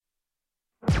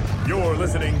You're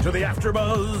listening to the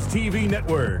AfterBuzz TV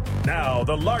network, now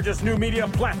the largest new media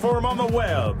platform on the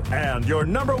web, and your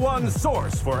number one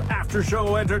source for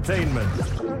after-show entertainment.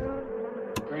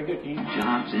 Very good, Dean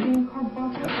Johnson. From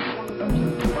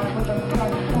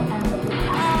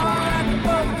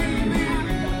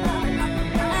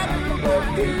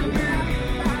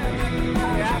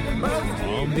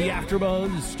the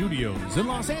AfterBuzz Studios in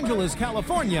Los Angeles,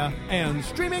 California, and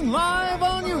streaming live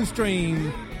on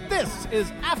Ustream, this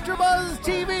is AfterBuzz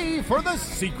TV for The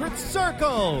Secret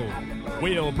Circle.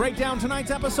 We'll break down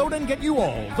tonight's episode and get you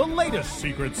all the latest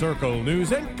Secret Circle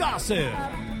news and gossip.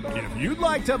 If you'd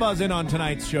like to buzz in on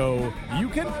tonight's show, you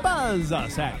can buzz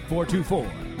us at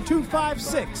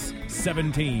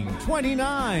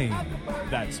 424-256-1729.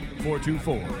 That's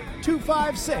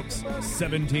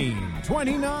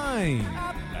 424-256-1729.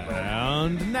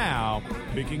 And now,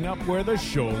 picking up where the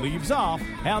show leaves off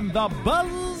and the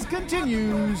buzz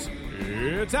continues,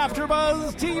 it's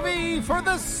AfterBuzz TV for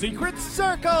The Secret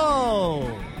Circle.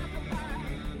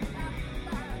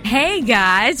 Hey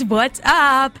guys, what's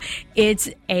up? It's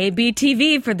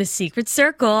ABTV for The Secret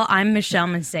Circle. I'm Michelle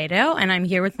Macedo, and I'm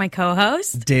here with my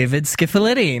co-host, David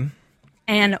Skiffolitti.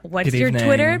 And what's Good your evening.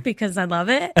 Twitter? Because I love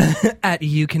it. At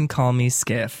You Can Call Me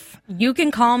Skiff. You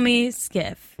can call me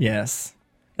Skiff. Yes.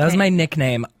 That was my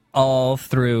nickname all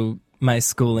through my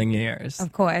schooling years.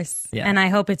 Of course. Yeah. And I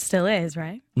hope it still is,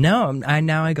 right? No,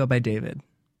 now I go by David.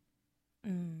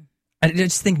 I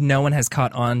just think no one has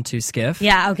caught on to Skiff.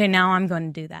 Yeah, okay, now I'm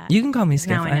going to do that. You can call me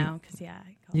Skiff. Now I know, because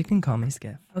You can call me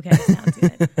Skiff. Okay, sounds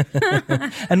good.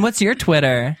 And what's your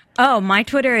Twitter? Oh, my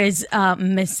Twitter is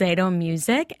Macedo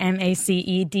Music,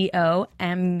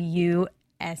 MacedoMusic.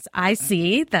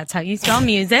 That's how you spell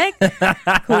music.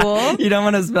 Cool. You don't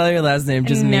want to spell your last name,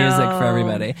 just music for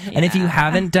everybody. Yeah. And if you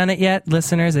haven't done it yet,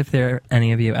 listeners, if there are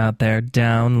any of you out there,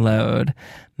 download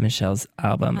Michelle's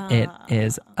album. It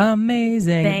is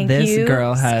amazing. Thank this you,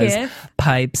 girl has Skiff.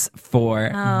 pipes for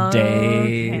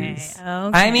days. Okay.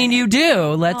 I mean, you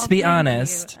do. Let's be thank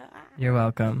honest. You're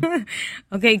welcome.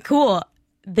 Okay, cool.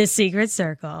 The Secret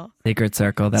Circle. Secret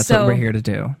Circle. That's So- what we're here to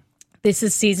do. This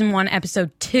is season 1, episode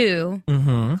 2,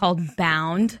 called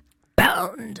Bound.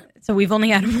 Bound. So we've only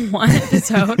had one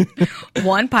episode,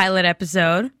 one pilot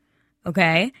episode,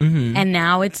 okay? And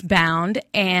now it's Bound.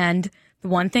 And the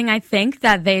one thing I think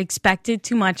that they expected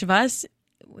too much of us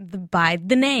by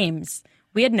the names.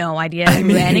 We had no idea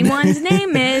who anyone's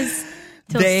name is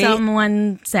till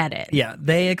someone said it. Yeah,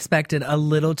 they expected a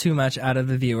little too much out of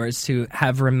the viewers to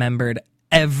have remembered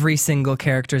every single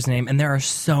character's name, and there are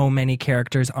so many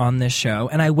characters on this show.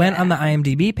 And I went on the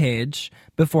IMDb page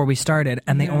before we started,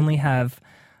 and they only have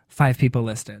 5 people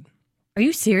listed. Are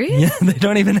you serious? Yeah, they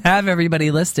don't even have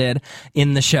everybody listed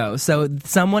in the show. So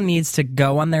someone needs to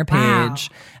go on their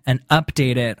page and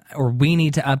update it, or we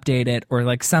need to update it, or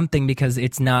like something, because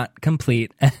it's not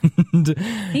complete. And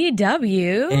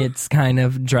CW? it's kind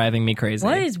of driving me crazy.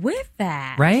 What is with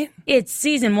that? Right? It's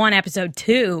season 1, episode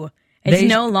 2. It's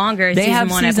no longer They season have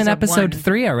 1, season episode 1.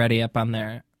 3 already up on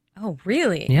there. Oh,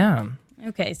 really? Yeah.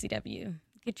 Okay, CW.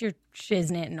 Get your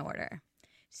shiznit in order.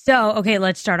 So, okay,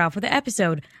 let's start off with the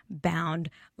episode, Bound.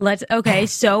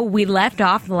 So we left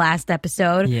off the last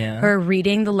episode, her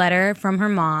reading the letter from her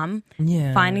mom,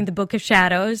 finding the Book of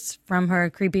Shadows from her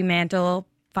creepy mantle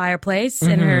fireplace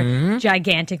in her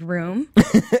gigantic room.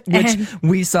 Which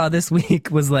we saw this week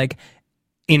was like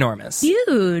enormous.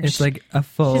 Huge. It's like a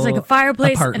full She's like a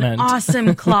fireplace, apartment. an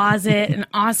awesome closet, an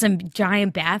awesome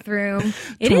giant bathroom.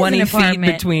 It 20 is an feet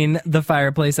apartment. between the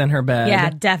fireplace and her bed. Yeah,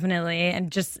 definitely.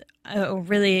 And just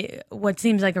what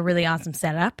seems like a really awesome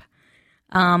setup.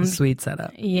 Sweet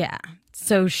setup. Yeah.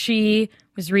 So she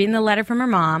was reading the letter from her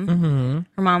mom.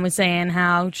 Her mom was saying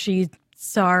how she's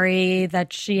sorry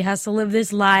that she has to live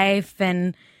this life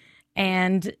and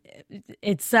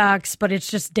it sucks, but it's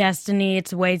just destiny.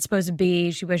 It's the way it's supposed to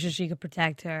be. She wishes she could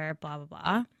protect her, blah, blah,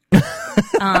 blah.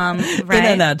 Right?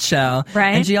 In a nutshell.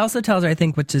 Right. And she also tells her, I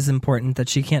think, which is important, that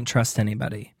she can't trust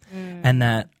anybody. And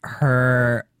that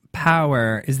her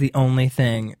power is the only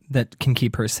thing that can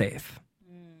keep her safe.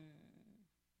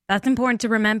 That's important to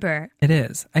remember. It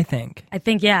is, I think. I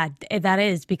think, yeah, that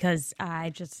is, because I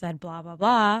just said blah, blah,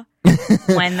 blah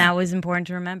when that was important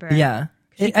to remember. Yeah.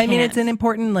 I mean, it's an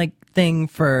important thing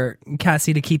for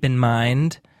Cassie to keep in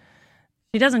mind.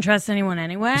 She doesn't trust anyone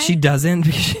anyway. She doesn't.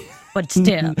 But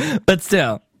still. But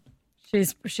still.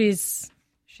 She's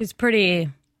pretty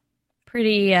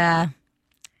I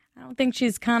don't think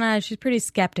she's pretty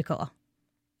skeptical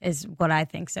is what I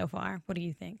think so far. What do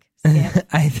you think, Skip?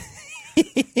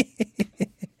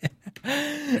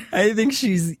 I think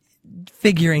she's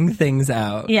figuring things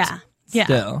out. Yeah.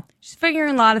 Still. she's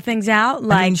figuring a lot of things out,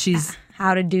 like I mean, she's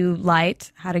how to do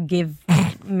light, how to give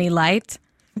me light.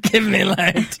 Give me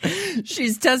light.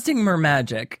 She's testing her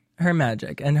magic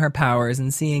and her powers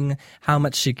and seeing how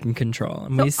much she can control.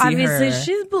 And we see obviously, her.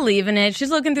 she's believing it.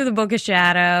 She's looking through the Book of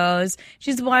Shadows.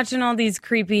 She's watching all these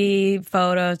creepy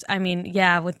photos. I mean,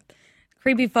 yeah, with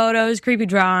creepy photos, creepy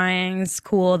drawings.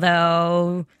 Cool,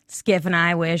 though. Skiff and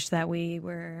I wish that we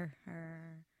were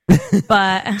her.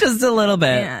 But just a little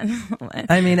bit. Yeah.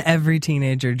 I mean, every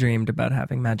teenager dreamed about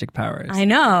having magic powers. I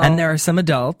know. And there are some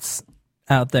adults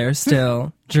out there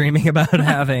still dreaming about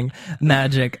having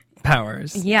magic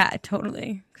powers. Yeah,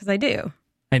 totally. Because I do.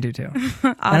 I do too.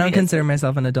 I don't consider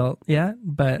myself an adult yet,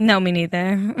 but no, me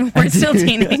neither. We're still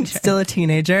teenagers. Still a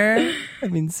teenager. I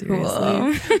mean,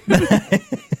 seriously.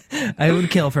 Cool. I would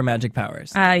kill for magic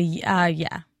powers.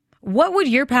 Yeah. What would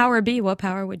your power be? What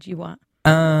power would you want?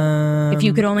 If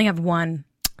you could only have one.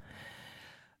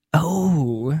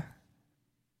 Oh.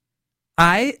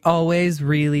 I always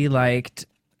really liked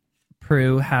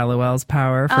Prue Halliwell's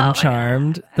power from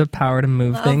Charmed, the power to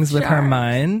move things with her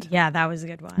mind. Yeah, that was a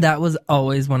good one. That was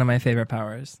always one of my favorite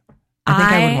powers. I think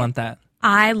I would want that.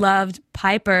 I loved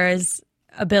Piper's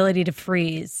ability to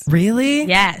freeze. Really?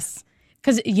 Yes.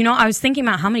 Because, I was thinking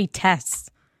about how many tests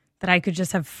that I could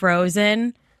just have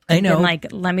frozen. I know. And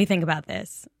like, let me think about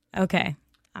this. Okay.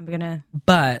 I'm going to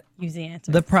use the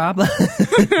answer. The problem,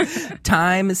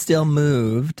 time is still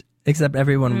moved. Except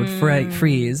everyone would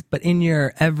freeze. But in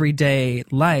your everyday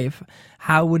life,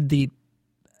 how would the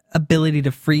ability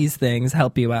to freeze things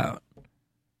help you out?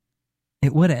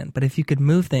 It wouldn't. But if you could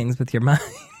move things with your mind,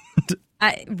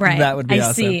 that would be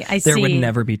awesome. I see. There would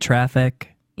never be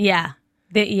traffic. Yeah.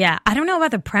 I don't know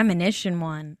about the premonition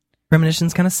one.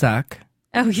 Premonitions kind of suck.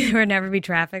 Oh, there would never be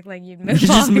traffic. Like you'd You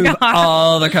just move cars.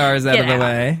 all the cars out of the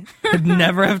way. I'd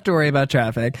never have to worry about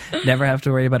traffic. Never have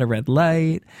to worry about a red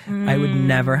light. I would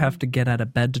never have to get out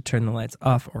of bed to turn the lights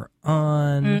off or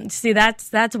on. See,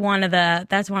 that's one of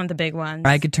the big ones.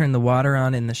 I could turn the water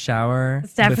on in the shower.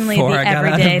 It's definitely before the I got out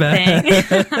of everyday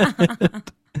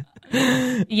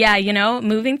thing. Yeah,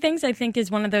 moving things I think is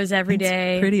one of those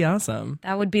everyday. It's pretty awesome.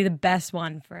 That would be the best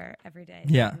one for everyday.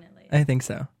 Yeah, definitely. I think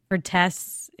so. For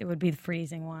tests, it would be the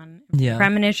freezing one. Yeah.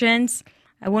 Premonitions,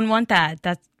 I wouldn't want that.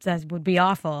 That would be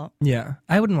awful. Yeah,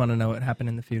 I wouldn't want to know what happened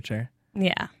in the future.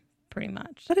 Yeah, pretty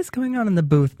much. What is going on in the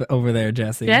booth over there,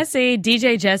 Jesse?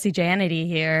 DJ Jesse Janity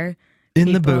here.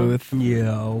 In the booth.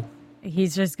 Yo.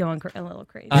 He's just going a little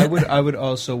crazy. I would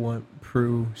also want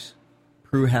Prue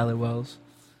Halliwell's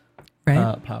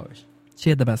powers. She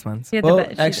had the best ones.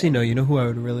 Actually, no. You know who I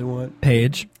would really want?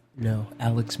 Paige. No,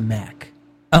 Alex Mack.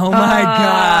 Oh my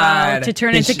God! To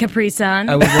turn into Capri Sun.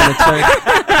 I would want to turn.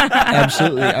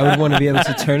 Absolutely, I would want to be able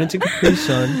to turn into Capri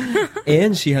Sun,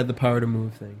 and she had the power to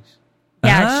move things.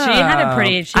 Yeah, she had a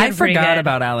pretty. I forgot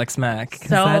about Alex Mack because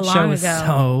that show was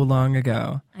so long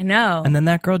ago. I know. And then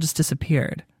that girl just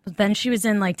disappeared. But then she was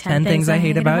in like 10 things I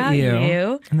hate about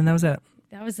you. And then that was it.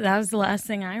 That was the last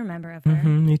thing I remember of her.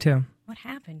 Mm-hmm, me too. What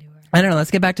happened to her? I don't know.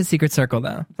 Let's get back to Secret Circle,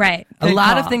 though. Right. A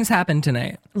lot of things happened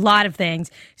tonight. A lot of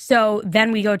things. So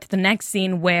then we go to the next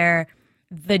scene where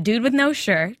the dude with no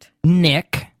shirt,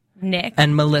 Nick,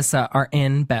 and Melissa are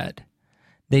in bed.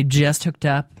 They just hooked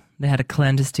up. They had a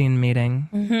clandestine meeting.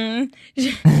 Mm-hmm.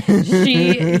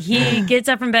 He gets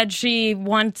up from bed. She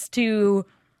wants to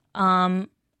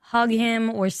hug him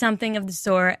or something of the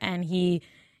sort, and he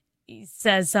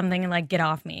says something like, "Get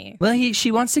off me." Well,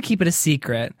 she wants to keep it a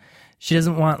secret. She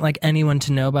doesn't want like anyone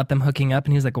to know about them hooking up.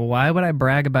 And he was like, well, why would I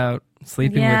brag about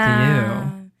sleeping with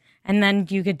you? And then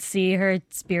you could see her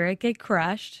spirit get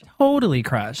crushed. Totally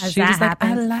crushed. She was like,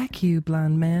 I like you,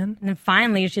 blonde man. And then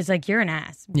finally she's like, you're an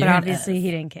ass. But obviously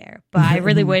he didn't care. But I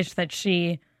really wish that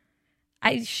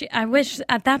I wish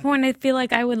at that point I feel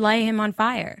like I would light him on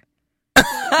fire.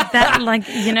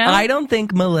 I don't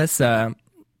think Melissa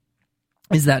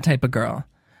is that type of girl.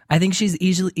 I think she's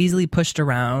easily pushed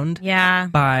around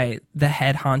by the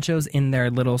head honchos in their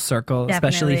little circle,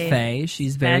 especially Faye.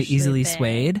 She's very easily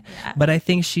swayed. Yeah. But I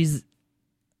think she's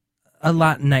a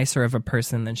lot nicer of a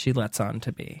person than she lets on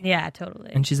to be. Yeah,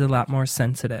 totally. And she's a lot more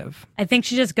sensitive. I think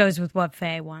she just goes with what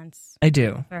Faye wants. I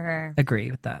do. For her. Agree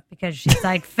with that. Because she's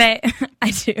like, Faye,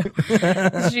 I do.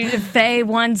 Faye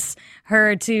wants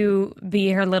her to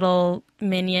be her little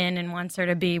minion and wants her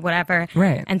to be whatever.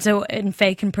 Right. And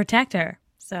Faye can protect her.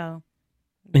 So,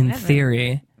 in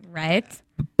theory, right?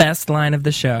 Best line of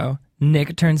the show.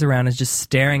 Nick turns around and is just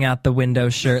staring out the window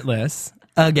shirtless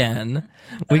again.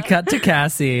 We cut to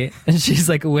Cassie and she's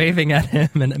like waving at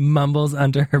him and mumbles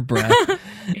under her breath,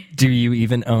 "Do you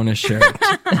even own a shirt?"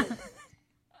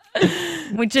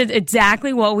 which is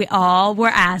exactly what we all were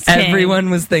asking. Everyone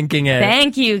was thinking it.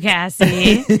 Thank you,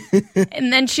 Cassie.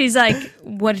 And then she's like,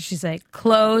 what did she say?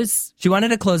 Close. She wanted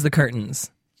to close the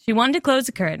curtains. She wanted to close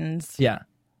the curtains. Yeah.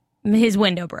 His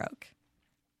window broke.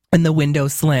 And the window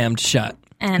slammed shut.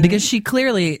 And because she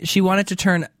wanted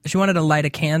to light a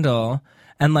candle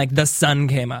and like the sun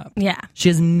came up. Yeah. She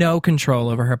has no control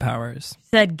over her powers. She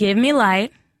said, give me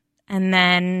light. And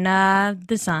then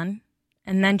the sun.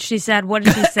 And then she said, what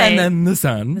did she say? And then the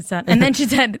sun. And then she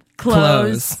said,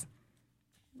 close.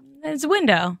 There's a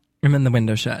window. And then the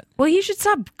window shut. Well, you should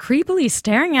stop creepily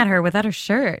staring at her without her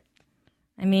shirt.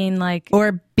 I mean, like...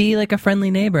 Or be like a friendly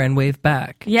neighbor and wave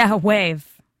back. Yeah, wave.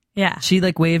 Yeah. She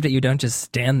like waved at you, don't just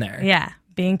stand there. Yeah,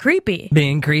 being creepy.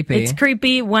 Being creepy. It's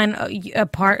creepy when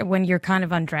when you're kind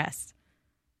of undressed.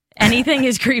 Anything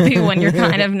is creepy when you're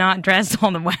kind of not dressed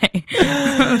all the way.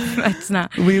 That's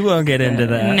not... We won't get into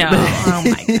that. No. Oh,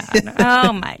 my God.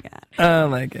 Oh, my God. Oh,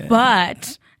 my God.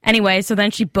 But anyway, so then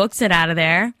she books it out of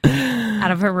there,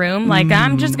 out of her room. Like,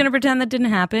 I'm just going to pretend that didn't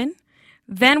happen.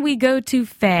 Then we go to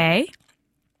Faye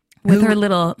with her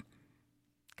little...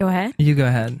 Go ahead. You go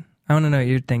ahead. I want to know what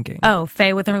you're thinking. Oh,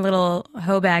 Faye with her little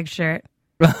hoe bag shirt.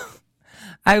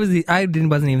 I wasn't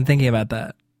even thinking about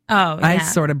that. Oh, yeah. I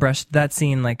sort of brushed that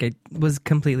scene like it was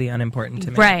completely unimportant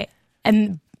to me. Right.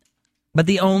 But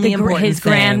the only important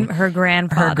thing... Her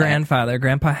grandfather,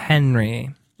 Grandpa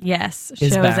Henry... Yes,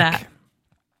 is shows back. up.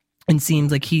 And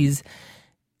seems like he's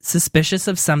suspicious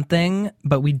of something,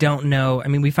 but we don't know. I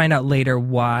mean, we find out later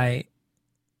why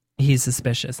he's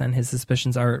suspicious, and his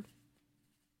suspicions are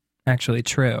actually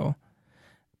true.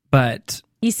 But...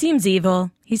 He seems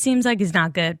evil. He seems like he's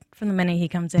not good from the minute he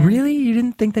comes in. Really? You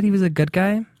didn't think that he was a good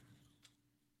guy?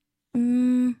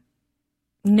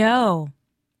 No.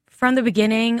 From the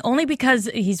beginning, only because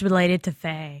he's related to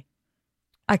Faye.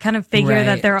 I kind of figure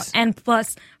that they're... And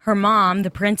plus, her mom,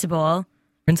 the Principal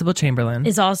Chamberlain,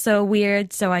 is also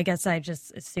weird, so I guess I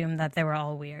just assumed that they were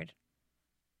all weird.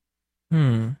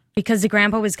 Because the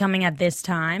grandpa was coming at this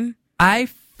time. I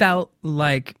felt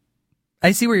like...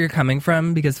 I see where you're coming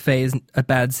from, because Faye is a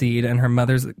bad seed, and her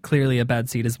mother's clearly a bad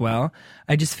seed as well.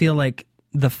 I just feel like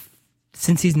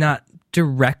since he's not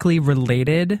directly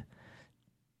related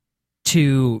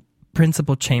to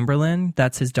Principal Chamberlain,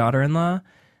 that's his daughter-in-law,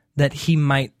 that he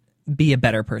might be a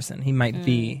better person. He might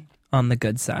be on the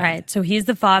good side. Right, so he's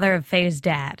the father of Faye's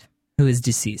dad. Who is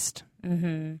deceased.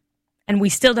 Mm-hmm. And we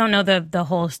still don't know the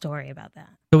whole story about that.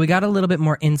 But we got a little bit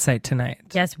more insight tonight.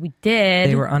 Yes, we did.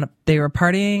 They were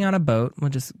partying on a boat. We'll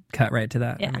just cut right to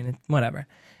that. Yeah. I mean, whatever.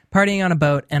 Partying on a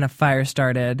boat, and a fire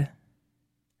started,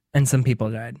 and some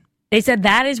people died. They said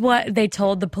that is what they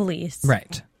told the police.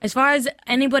 Right. As far as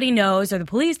anybody knows, or the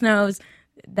police knows,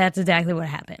 that's exactly what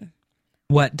happened.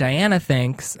 What Diana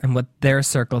thinks, and what their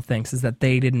circle thinks, is that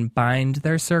they didn't bind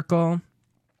their circle.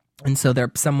 And so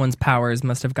someone's powers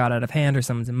must have got out of hand, or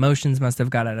someone's emotions must have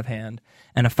got out of hand,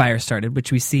 and a fire started,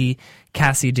 which we see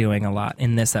Cassie doing a lot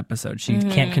in this episode. She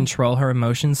can't control her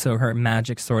emotions, so her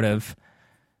magic sort of...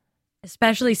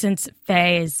 Especially since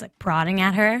Faye is like prodding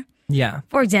at her. Yeah.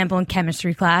 For example, in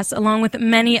chemistry class, along with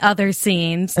many other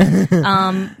scenes.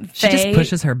 She just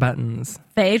pushes her buttons.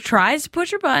 Faye tries to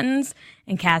push her buttons,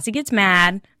 and Cassie gets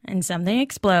mad, and something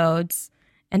explodes.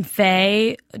 And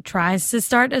Faye tries to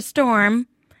start a storm,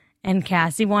 and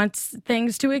Cassie wants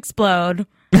things to explode,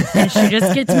 and she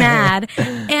just gets mad.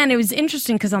 And it was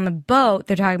interesting because on the boat,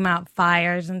 they're talking about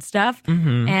fires and stuff.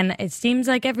 And it seems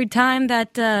like every time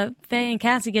that Faye and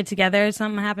Cassie get together,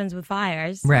 something happens with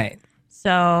fires. Right.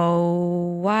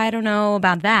 So I don't know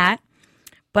about that.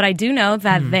 But I do know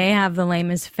that they have the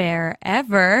lamest fair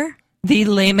ever. The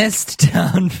lamest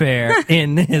town fair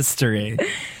in history.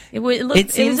 It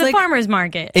was a farmer's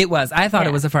market. It was. I thought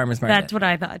it was a farmer's market. That's what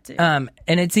I thought too. And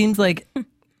it seems like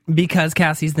because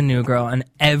Cassie's the new girl and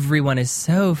everyone is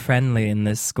so friendly in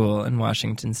this school in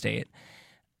Washington State,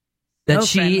 that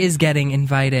she is getting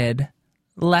invited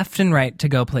left and right to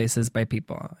go places by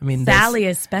people. I mean, Sally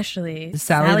especially.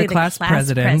 Sally, the class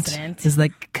president, is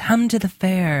like, come to the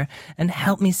fair and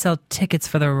help me sell tickets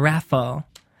for the raffle.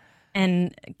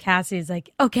 And Cassie's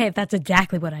like, okay, that's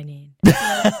exactly what I need.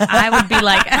 I would be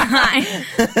like,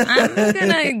 I'm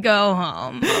going to go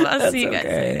home. I'll see you guys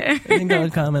later. I think I'll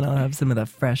come and I'll have some of the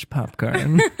fresh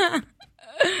popcorn.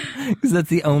 Because that's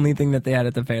the only thing that they had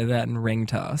at the fair, that and ring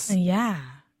toss. Yeah.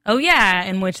 Oh, yeah,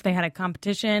 in which they had a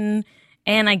competition.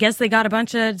 And I guess they got a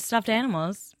bunch of stuffed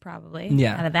animals, probably,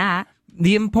 out of that.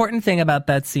 The important thing about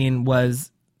that scene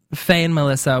was Faye and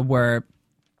Melissa were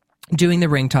doing the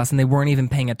ring toss, and they weren't even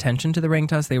paying attention to the ring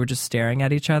toss. They were just staring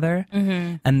at each other.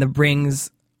 And the rings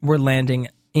were landing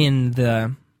in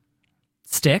the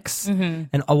sticks.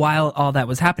 And while all that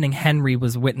was happening, Henry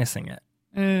was witnessing it.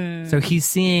 So he's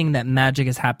seeing that magic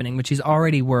is happening, which he's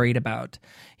already worried about.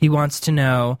 He wants to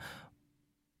know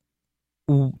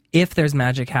if there's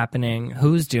magic happening,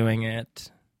 who's doing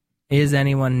it, is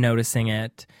anyone noticing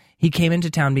it. He came into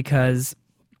town because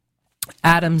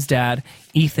Adam's dad,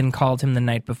 Ethan, called him the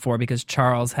night before because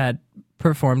Charles had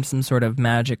performed some sort of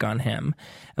magic on him.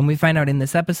 And we find out in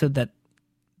this episode that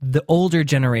the older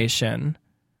generation,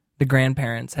 the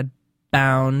grandparents, had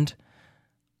bound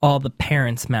all the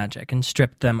parents' magic and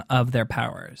stripped them of their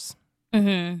powers.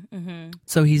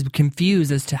 So he's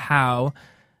confused as to how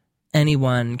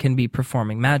anyone can be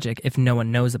performing magic if no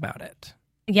one knows about it.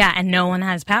 Yeah, and no one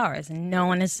has powers, and no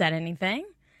one has said anything.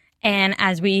 And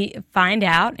as we find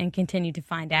out and continue to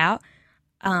find out,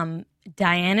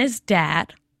 Diana's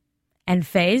dad and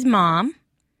Faye's mom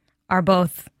are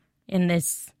both in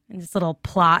this little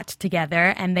plot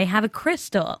together, and they have a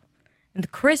crystal. And the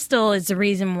crystal is the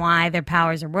reason why their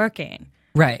powers are working.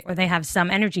 Right. Or they have some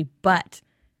energy, but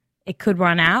it could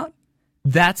run out.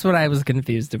 That's what I was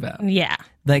confused about. Yeah.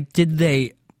 Like, did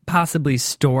they possibly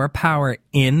store power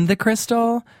in the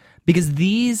crystal? Because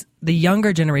the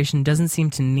younger generation doesn't seem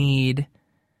to need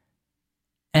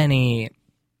any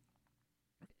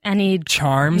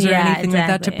charms or anything like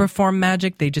that to perform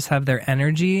magic. They just have their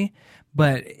energy.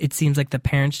 But it seems like the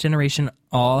parents' generation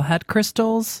all had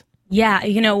crystals. Yeah,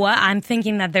 you know what? I'm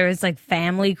thinking that there was like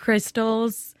family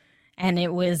crystals, and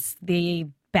it was the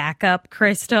backup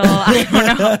crystal. I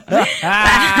don't know. That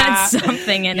had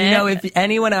something in it. You know, if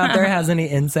anyone out there has any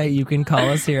insight, you can call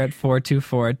us here at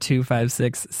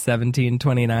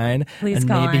 424-256-1729. Please and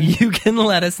call maybe in. you can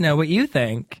let us know what you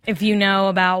think. If you know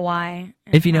about why.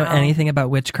 If you know anything about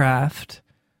witchcraft.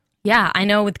 Yeah, I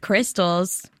know with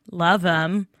crystals. Love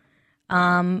them.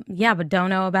 Yeah, but don't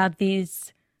know about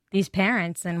these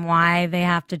parents and why they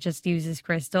have to just use this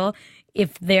crystal.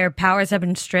 If their powers have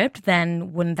been stripped,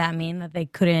 then wouldn't that mean that they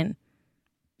couldn't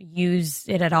use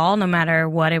it at all, no matter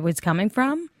what it was coming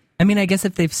from? I mean, I guess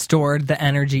if they've stored the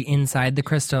energy inside the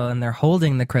crystal and they're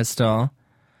holding the crystal,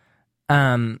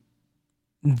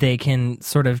 they can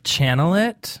sort of channel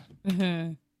it.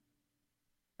 I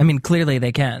mean, clearly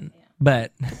they can,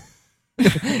 but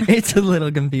it's a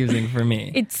little confusing for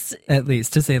me. It's at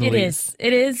least, to say the least.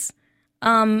 It is.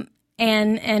 And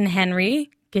Henry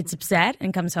gets upset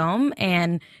and comes home,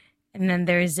 and then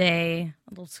there's a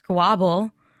little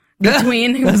squabble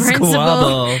between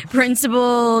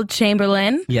Principal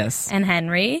Chamberlain, yes, and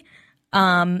Henry,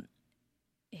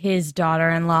 his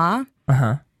daughter-in-law.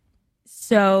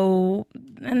 So,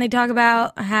 and they talk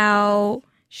about how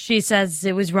she says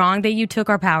it was wrong that you took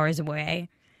our powers away.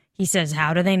 He says,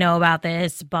 how do they know about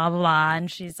this? Blah, blah, blah. And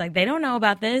she's like, they don't know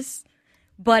about this.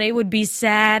 But it would be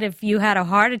sad if you had a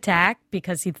heart attack,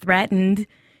 because he threatened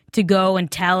to go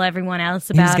and tell everyone else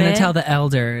about it. He was going to tell the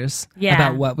elders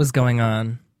about what was going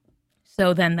on.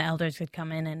 So then the elders could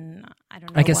come in and, I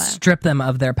don't know, I guess strip them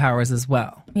of their powers as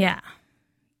well. Yeah.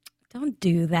 Don't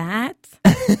do that.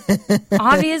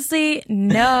 Obviously,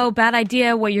 no, bad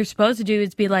idea. What you're supposed to do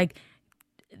is be like,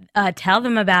 tell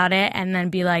them about it, and then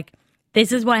be like,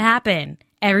 this is what happened.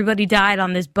 Everybody died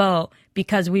on this boat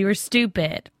because we were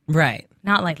stupid. Right.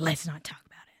 Not like, let's not talk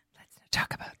about it. Let's not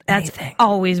talk about anything. That's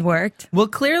always worked. Well,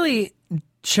 clearly,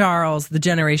 Charles, the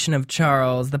generation of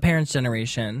Charles, the parents'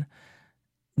 generation,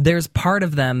 there's part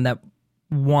of them that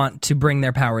want to bring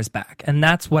their powers back. And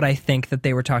that's what I think that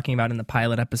they were talking about in the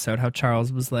pilot episode, how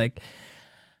Charles was like,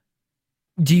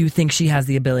 do you think she has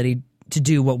the ability to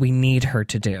do what we need her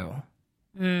to do?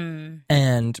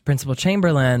 And Principal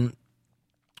Chamberlain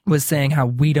was saying how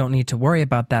we don't need to worry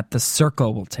about that. The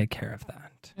circle will take care of that.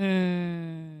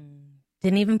 Didn't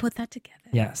even put that together.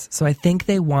 Yes. So I think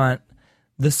they want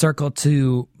the circle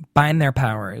to bind their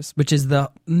powers, which is the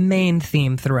main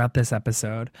theme throughout this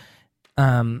episode,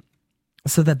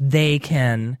 so that they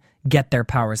can get their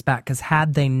powers back. Because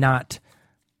had they not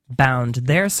bound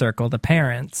their circle, the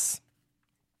parents,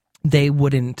 they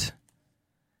wouldn't...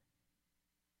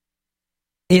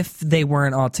 If they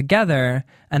weren't all together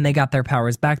and they got their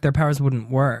powers back, their powers wouldn't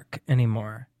work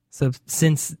anymore. So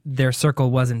since their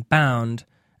circle wasn't bound,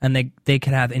 and they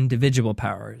could have individual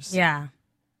powers. Yeah.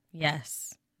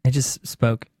 Yes. I just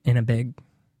spoke in a big...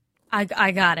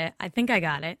 I got it. I think I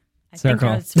got it. I circle.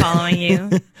 think I was following you.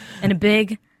 In a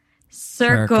big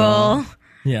circle.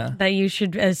 Yeah. That you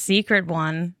should... A secret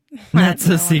one. That's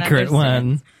a secret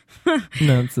one.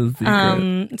 That's a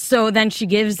secret. So then she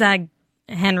gives that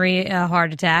Henry a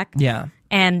heart attack. Yeah.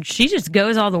 And she just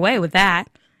goes all the way with that.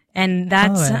 And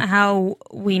that's how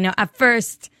we know. At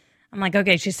first, I'm like,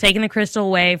 okay, she's taking the crystal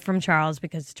away from Charles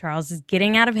because Charles is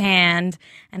getting out of hand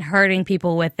and hurting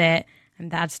people with it.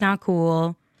 and that's not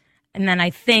cool. And then I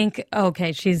think,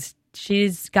 okay, she's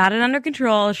got it under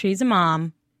control. She's a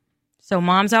mom. So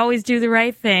moms always do the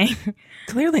right thing.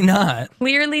 Clearly not.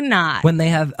 Clearly not. When they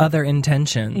have other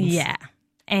intentions. Yeah.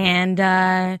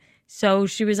 And so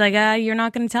she was like, you're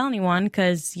not going to tell anyone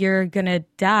because you're going to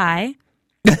die.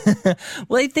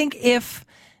 Well, I think if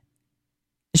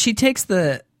she takes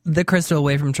the crystal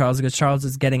away from Charles because Charles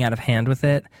is getting out of hand with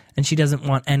it, and she doesn't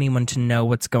want anyone to know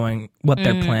what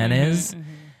their plan is. Mm-hmm.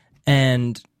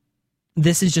 And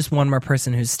this is just one more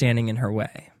person who's standing in her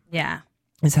way. Yeah.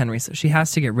 Is Henry. So she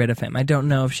has to get rid of him. I don't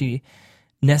know if she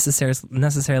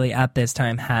necessarily at this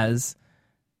time has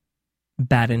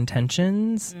bad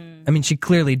intentions. I mean, she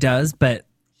clearly does, but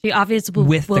she obviously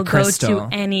will go to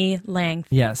any length.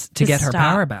 Yes, to get her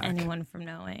power back. Anyone from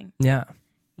knowing. Yeah.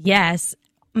 Yes.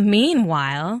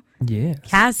 Meanwhile, yes,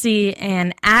 Cassie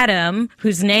and Adam,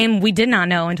 whose name we did not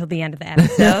know until the end of the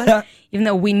episode, even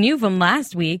though we knew them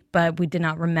last week, but we did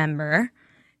not remember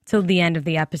till the end of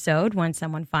the episode when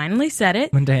someone finally said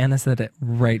it. When Diana said it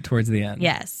right towards the end.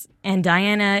 Yes. And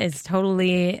Diana is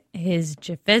totally his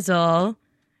Jafizzle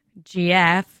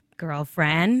GF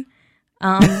girlfriend.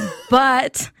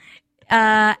 But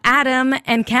Adam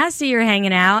and Cassie are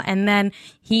hanging out, and then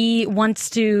he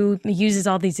uses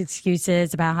all these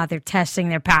excuses about how they're testing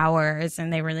their powers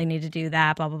and they really need to do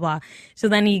that, blah, blah, blah. So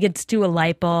then he gets to a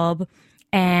light bulb,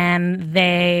 and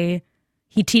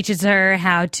he teaches her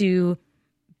how to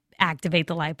activate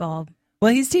the light bulb.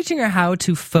 Well, he's teaching her how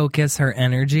to focus her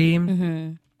energy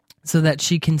so that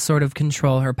she can sort of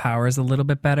control her powers a little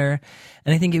bit better.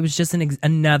 And I think it was just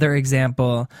another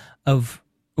example of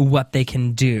what they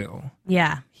can do.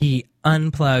 Yeah. He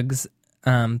unplugs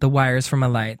the wires from a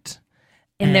light.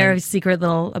 In their secret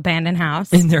little abandoned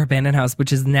house. In their abandoned house,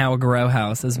 which is now a grow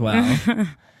house as well.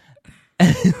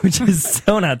 Which is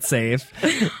so not safe.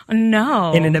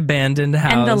 No. In an abandoned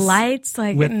house. And the lights,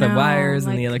 with the wires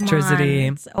and the electricity.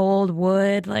 It's old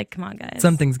wood. Come on, guys.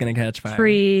 Something's going to catch fire.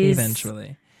 Trees.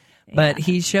 Eventually. Yeah. But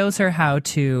he shows her how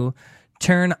to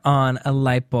turn on a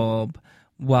light bulb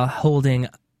while holding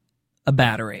a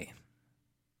battery.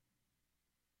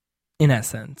 In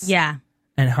essence. Yeah.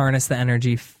 And harness the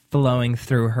energy flowing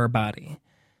through her body.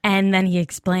 And then he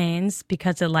explains,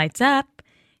 because it lights up,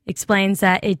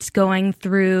 that it's going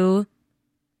through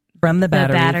from the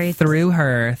battery through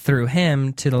her, through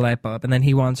him to the light bulb. And then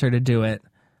he wants her to do it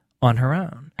on her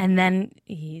own. And then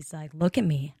he's like, look at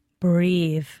me,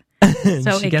 breathe.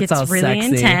 So it gets really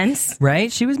sexy, intense.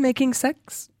 Right? She was making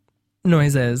sex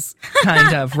noises,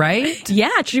 kind of, right?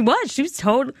 Yeah, she was. She was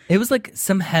total. It was like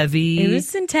some heavy. It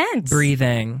was intense.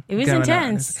 Breathing. It was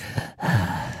intense.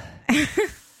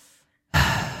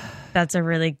 That's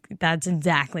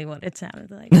exactly what it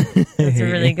sounded like. That's a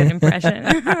really good impression.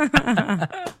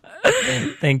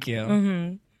 Thank you.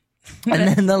 Mm-hmm. And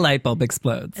then the light bulb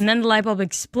explodes.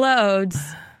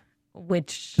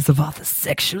 Which because of all the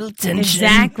sexual tension.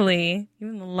 Exactly.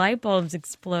 Even the light bulb's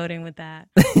exploding with that.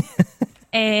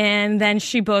 And then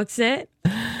she books it.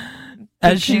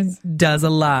 As she does a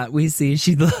lot, we see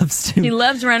she loves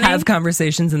running, have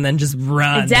conversations, and then just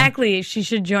run. Exactly. She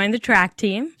should join the track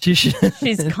team. She should.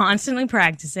 She's constantly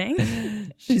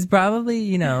practicing. She's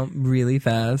probably, really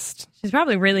fast. She's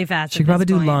probably really fast. She could probably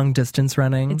do long distance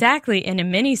running. Exactly. In a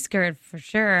mini skirt for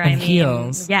sure. And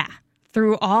heels. Yeah.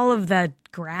 Through all of the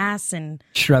grass and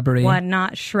shrubbery.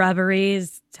 Whatnot. Shrubbery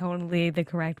is totally the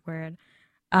correct word.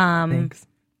 Thanks.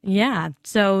 Yeah.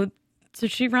 So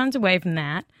she runs away from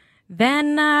that.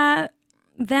 Then I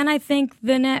think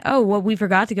what we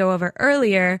forgot to go over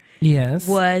earlier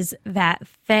was that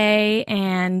Faye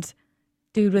and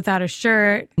dude without a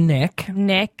shirt, Nick,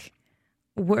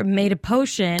 made a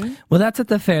potion. Well, that's at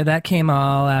the fair. That came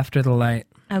all after the light.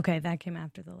 Okay, that came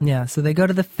after the light. Yeah, so they go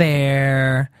to the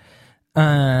fair,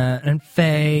 and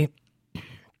Faye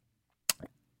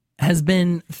has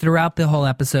been throughout the whole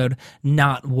episode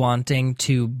not wanting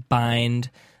to bind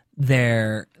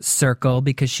their circle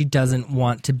because she doesn't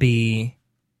want to be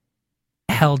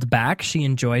held back. She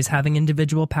enjoys having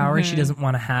individual power. Mm-hmm. She doesn't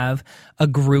want to have a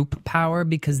group power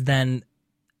because then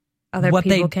other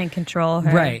people can control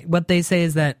her. Right. What they say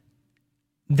is that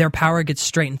their power gets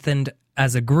strengthened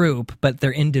as a group, but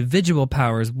their individual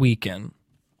powers weaken.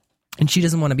 And she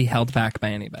doesn't want to be held back by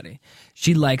anybody.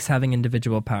 She likes having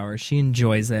individual power. She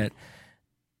enjoys it.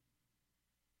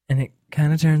 And it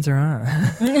kind of turns her on.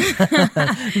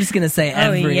 I'm just going to say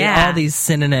all these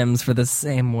synonyms for the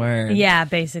same word. Yeah,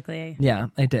 basically. Yeah,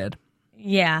 I did.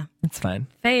 Yeah. It's fine.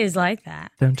 Faye is like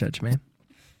that. Don't judge me.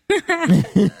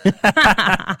 Yes.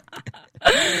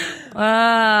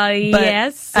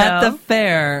 So. At the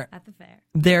fair,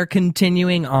 they're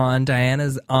continuing on.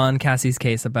 Diana's on Cassie's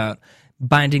case about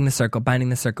binding the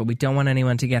circle. We don't want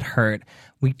anyone to get hurt.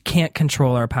 We can't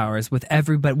control our powers.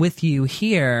 With you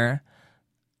here,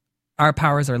 our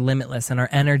powers are limitless and our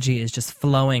energy is just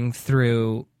flowing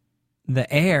through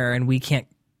the air and we can't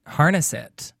harness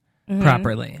it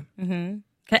properly. Mm-hmm.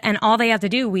 And all they have to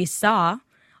do,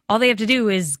 all they have to do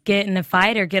is get in a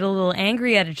fight or get a little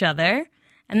angry at each other,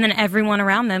 and then everyone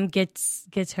around them gets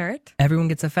hurt. Everyone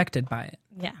gets affected by it.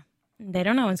 Yeah. They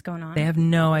don't know what's going on. They have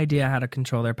no idea how to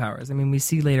control their powers. I mean, we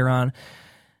see later on,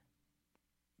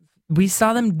 we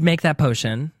saw them make that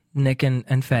potion, Nick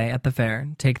and Faye at the fair,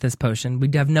 take this potion. We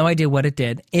have no idea what it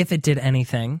did, if it did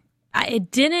anything. It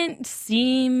didn't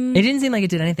seem like it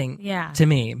did anything to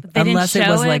me. Unless it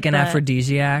was like an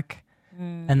aphrodisiac.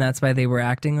 And that's why they were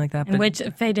acting like that. Which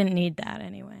Faye didn't need that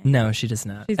anyway. No, she does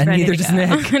not. She's and neither does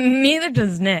Nick. Neither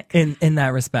does Nick. In that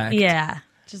respect. Yeah.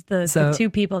 Just the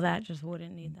two people that just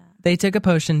wouldn't need that. They took a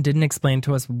potion, didn't explain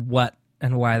to us what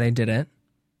and why they did it.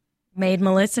 Made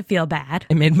Melissa feel bad.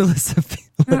 It made Melissa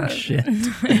feel like shit.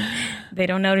 They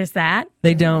don't notice that.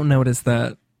 They don't notice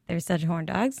that. They're such horn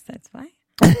dogs. That's why.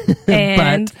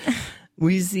 But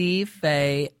we see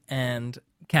Faye and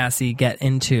Cassie get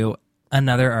into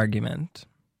another argument.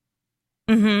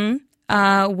 Well,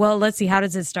 let's see. How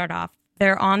does it start off?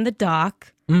 They're on the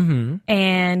dock.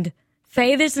 And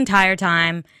Faye this entire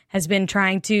time has been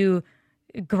trying to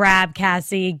grab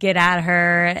Cassie, get at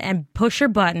her, and push her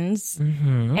buttons,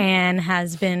 and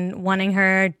has been wanting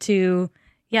her to,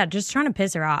 just trying to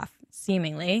piss her off,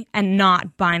 seemingly, and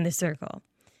not bind the circle.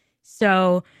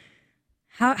 So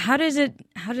how does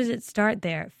it start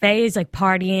there? Faye is like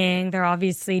partying. They're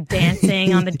obviously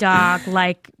dancing on the dock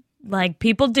like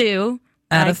people do.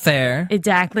 At a fair.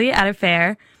 Exactly, at a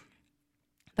fair.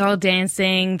 They're all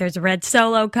dancing. There's a red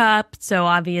Solo cup, so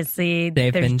obviously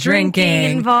they've there's been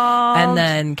drinking involved. And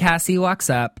then Cassie walks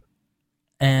up,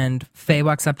 and Faye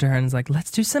walks up to her and is like, "Let's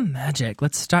do some magic.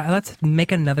 Let's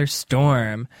make another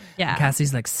storm." Yeah. And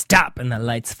Cassie's like, "Stop!" And the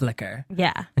lights flicker.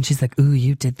 Yeah. And she's like, "Ooh,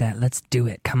 you did that. Let's do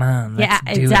it. Come on. Let's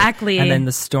do exactly. it." And then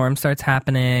the storm starts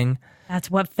happening. That's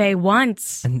what Faye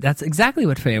wants. And that's exactly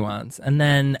what Faye wants. And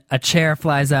then a chair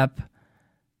flies up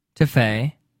to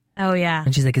Faye. Oh, yeah.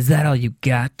 And she's like, "Is that all you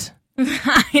got?"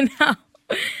 I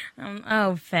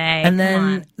know. Faye. And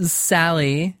then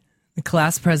Sally, the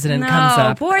class president, comes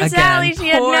up. Poor again. Sally. She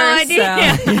had no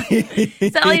idea.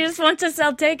 Sally. Sally just wants to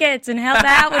sell tickets and help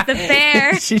out with the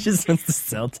fair. She just wants to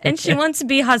sell tickets. And she wants to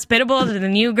be hospitable to the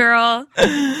new girl.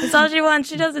 That's all she wants.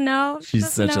 She doesn't know.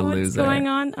 She's such a loser. What's going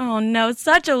on? Oh, no.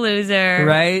 Such a loser.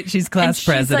 Right? She's class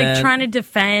president. She's like trying to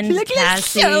defend Cassie. Let's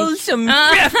sell some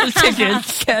raffle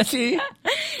tickets, Cassie.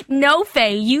 No,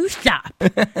 Faye, you stop.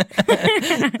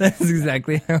 That's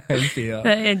exactly how I feel.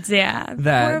 But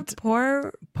it's,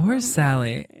 Poor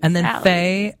Sally. And then Sally.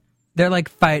 Faye, they're like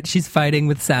she's fighting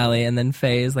with Sally, and then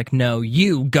Faye is like, "No,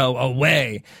 you go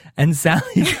away." And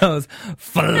Sally goes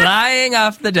flying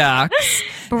off the docks.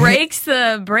 breaks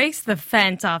the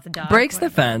fence off the dock. Breaks the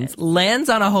fence, lands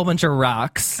on a whole bunch of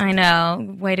rocks. I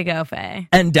know. Way to go, Faye.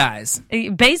 And dies.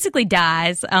 It basically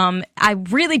dies. I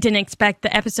really didn't expect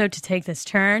the episode to take this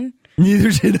turn.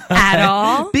 Neither did I. At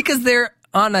all. Because they're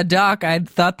on a dock. I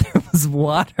thought there was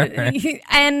water.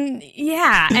 And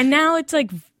now it's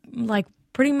like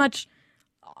pretty much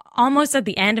almost at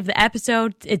the end of the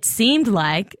episode. It seemed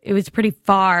like it was pretty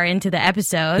far into the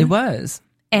episode. It was.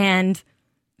 And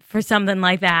for something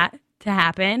like that to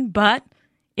happen, but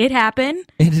it happened.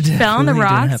 It fell on the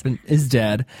rocks. Is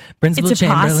dead. Principal It's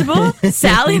Chamberlain. impossible.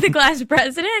 Sally, the class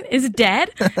president, is dead.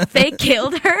 Faye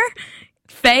killed her.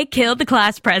 Faye killed the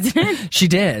class president. She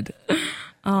did.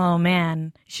 Oh,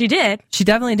 man. She did. She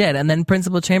definitely did. And then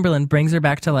Principal Chamberlain brings her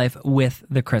back to life with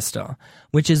the crystal,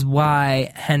 which is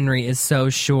why Henry is so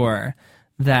sure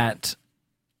that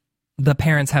the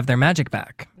parents have their magic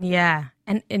back. Yeah.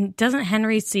 And doesn't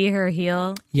Henry see her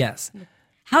heal? Yes.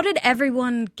 How did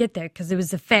everyone get there? Because it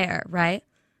was a fair, right?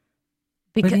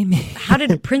 What do you mean? How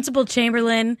did Principal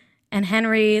Chamberlain and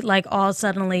Henry all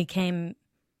suddenly came?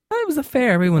 It was a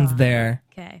fair. Everyone's there.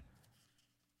 Okay.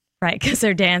 Right, because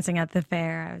they're dancing at the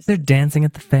fair. They're dancing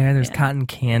at the fair. There's cotton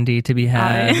candy to be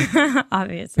had.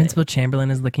 Obviously. Principal Chamberlain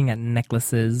is looking at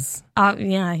necklaces.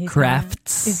 Yeah.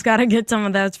 Crafts. He's got to get some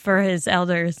of those for his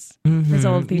elders, his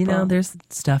old people. There's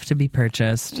stuff to be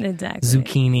purchased. Exactly.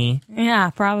 Zucchini. Yeah,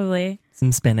 probably.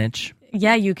 Some spinach.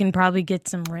 Yeah, you can probably get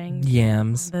some rings.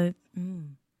 Yams. I'll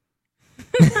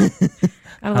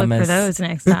look for those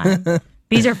next time.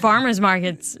 These are farmers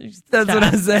markets. That's what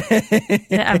I'm saying.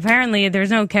 Apparently, there's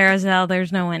no carousel.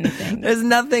 There's no anything. There's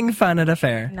nothing fun at a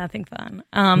fair. Nothing fun.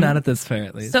 Not at this fair,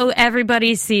 at least. So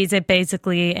everybody sees it,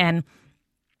 basically. And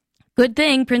good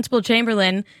thing Principal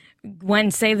Chamberlain went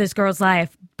and saved this girl's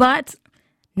life, but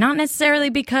not necessarily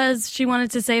because she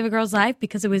wanted to save a girl's life,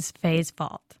 because it was Faye's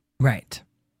fault. Right.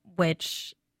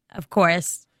 Which, of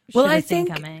course, well, I think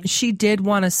she did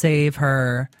want to save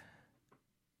her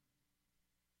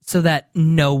so that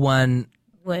no one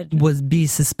would be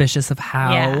suspicious of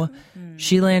how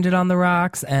she landed on the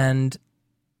rocks. And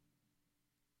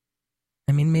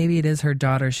I mean, maybe it is her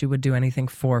daughter. She would do anything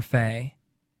for Faye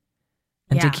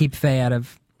and to keep Faye out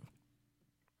of.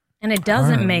 And it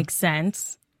doesn't make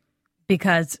sense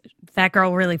because that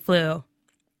girl really flew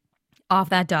off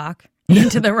that dock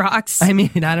into the rocks. I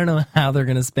mean, I don't know how they're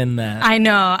going to spin that. I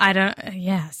know. I don't.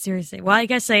 Yeah, seriously. Well, I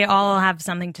guess they all have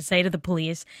something to say to the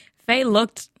police. Faye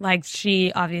looked like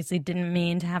she obviously didn't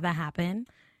mean to have that happen.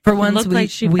 For once, looked like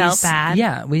she felt bad.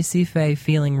 Yeah, we see Faye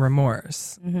feeling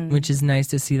remorse, which is nice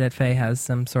to see that Faye has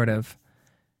some sort of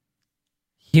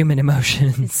human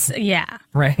emotions. Yeah.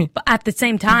 Right? But at the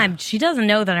same time, she doesn't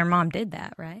know that her mom did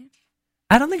that, right?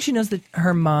 I don't think she knows that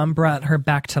her mom brought her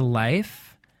back to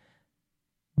life,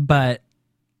 but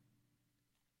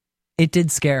it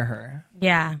did scare her.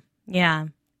 Yeah, yeah.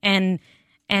 And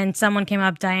someone came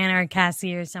up, Diana or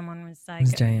Cassie or someone was like,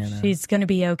 Diana. She's going to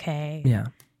be okay. Yeah.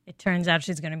 It turns out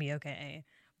she's going to be okay.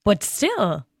 But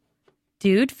still,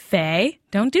 dude, Faye,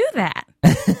 don't do that.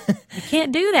 You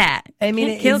can't do that. I mean,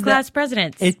 you can't kill class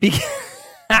presidents. Can't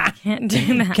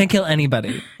do that. Can't kill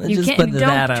anybody. Let's just put that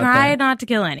out there. Don't try not to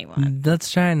kill anyone. Let's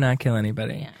try and not kill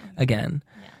anybody again.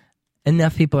 Yeah.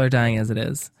 Enough people are dying as it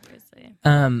is. Seriously.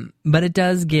 But it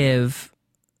does give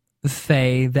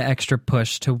Faye the extra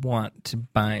push to want to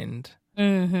bind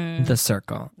the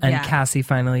circle. And Cassie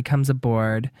finally comes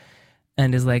aboard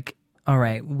and is like, all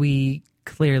right, we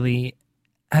clearly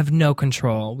have no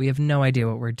control. We have no idea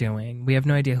what we're doing. We have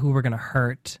no idea who we're going to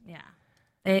hurt. Yeah.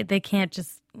 They can't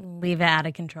just leave it out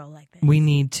of control like this. We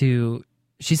need to,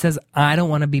 she says, I don't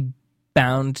want to be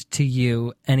bound to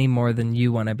you any more than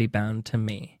you want to be bound to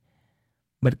me.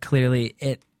 But clearly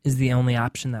it is the only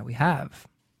option that we have.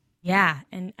 Yeah,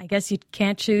 and I guess you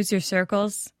can't choose your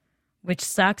circles, which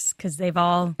sucks because they've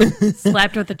all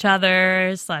slept with each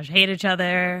other / hate each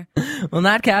other. Well,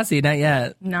 not Cassie, not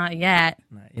yet. Not yet.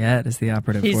 Not yet is the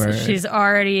operative word.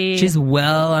 She's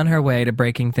well on her way to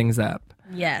breaking things up.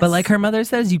 Yes. But like her mother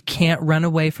says, you can't run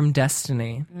away from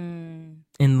destiny in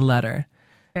the letter.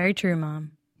 Very true,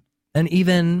 Mom. And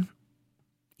even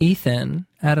Ethan,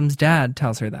 Adam's dad,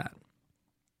 tells her that.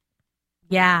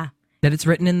 Yeah. That it's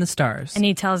written in the stars. And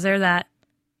he tells her that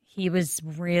he was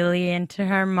really into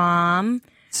her mom.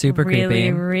 Super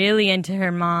creepy. Really into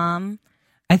her mom.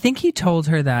 I think he told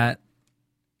her that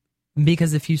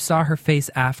because if you saw her face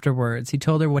afterwards, he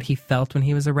told her what he felt when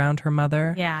he was around her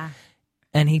mother. Yeah.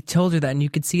 And he told her that, and you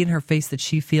could see in her face that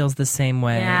she feels the same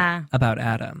way about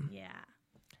Adam. Yeah.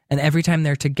 And every time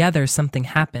they're together, something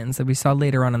happens. That we saw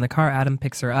later on in the car, Adam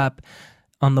picks her up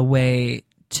on the way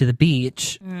to the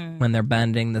beach when they're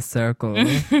bending the circle.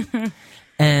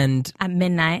 And At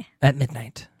midnight.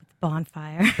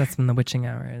 Bonfire. That's when the witching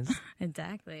hour is.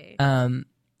 Exactly.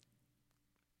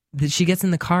 She gets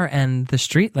in the car and the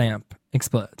street lamp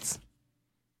explodes.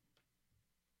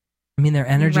 I mean, their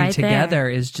energy together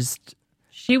is just...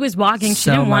 She was walking.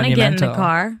 So she didn't want to get in the monumental.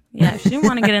 car. Yeah, she didn't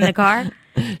want to get in the car.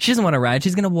 She doesn't want to ride.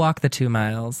 She's going to walk the 2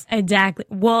 miles. Exactly.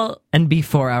 Well... And be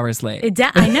 4 hours late.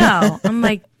 I know. I'm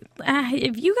like,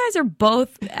 if you guys are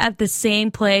both at the same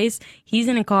place, he's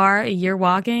in a car, you're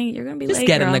walking, you're going to be late, Just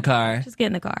get girl. in the car. Just get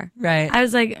in the car. Right. I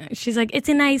was like, she's like, it's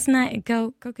a nice night.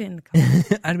 Go get in the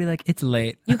car. I'd be like, it's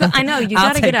late. I know. You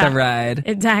got to get up. I'll take the ride.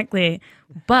 Exactly.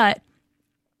 But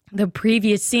the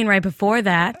previous scene right before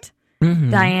that,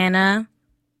 Diana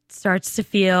starts to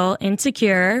feel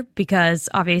insecure because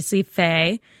obviously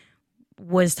Faye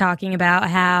was talking about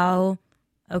how,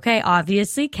 okay,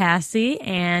 obviously Cassie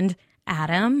and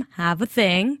Adam have a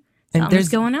thing. Something's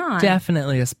going on.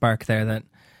 Definitely a spark there that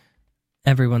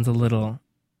everyone's a little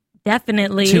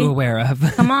definitely too aware of.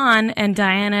 Come on. And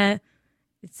Diana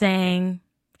is saying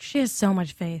she has so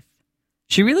much faith.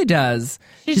 She really does.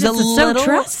 She's so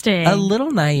trusting. A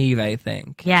little naive, I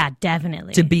think. Yeah,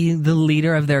 definitely. To be the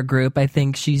leader of their group, I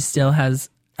think she still has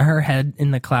her head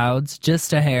in the clouds,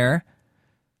 just a hair.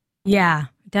 Yeah,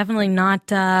 definitely not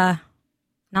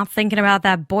thinking about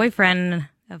that boyfriend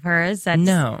of hers that's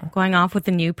going off with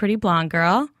the new pretty blonde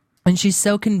girl. And she's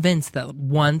so convinced that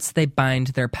once they bind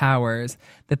their powers,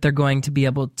 that they're going to be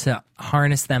able to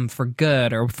harness them for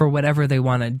good or for whatever they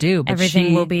want to do. But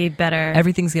everything will be better.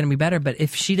 Everything's going to be better. But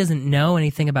if she doesn't know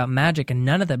anything about magic, and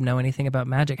none of them know anything about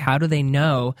magic, how do they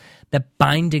know that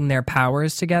binding their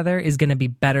powers together is going to be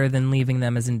better than leaving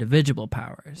them as individual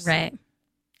powers? Right.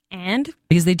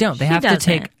 Because they don't. They She have to doesn't.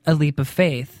 take a leap of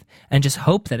faith and just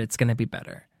hope that it's going to be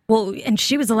better. Well, and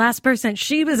she was the last person.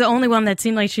 She was the only one that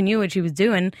seemed like she knew what she was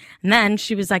doing. And then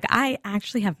she was like, I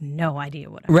actually have no idea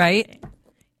what I'm Right?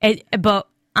 doing. But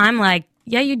I'm like,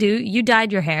 yeah, you do. You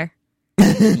dyed your hair.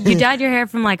 You dyed your hair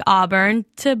from like auburn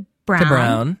to brown. To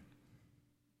brown.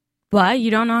 But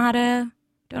you don't know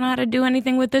how to do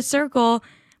anything with this circle,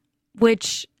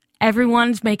 which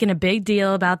everyone's making a big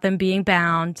deal about them being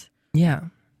bound. Yeah.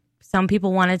 Some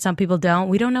people want it, some people don't.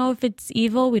 We don't know if it's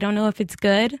evil. We don't know if it's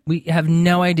good. We have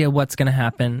no idea what's going to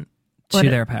happen to What-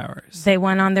 their powers. They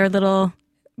went on their little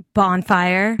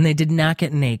bonfire. And they did not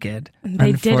get naked,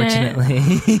 They unfortunately.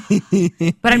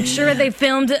 But I'm sure they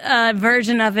filmed a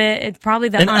version of it. It's probably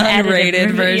the An unedited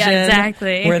unrated version. Yeah,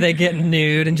 exactly. Where they get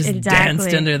nude and just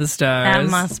danced under the stars. That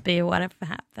must be what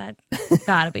happened. That's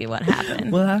gotta be what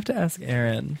happened. We'll have to ask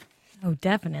Erin Oh,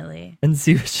 definitely. and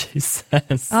see what she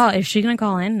says. Oh, is she gonna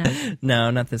call in? No.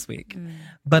 No, not this week.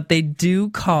 But they do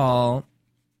call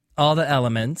all the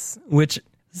elements, which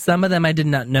some of them I did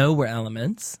not know were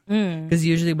elements. Because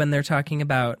usually when you talk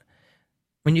about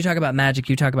magic,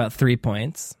 you talk about 3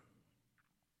 points.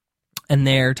 And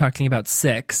they're talking about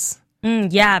 6.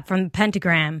 Yeah, from the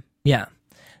pentagram. Yeah.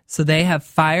 So they have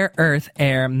fire, earth,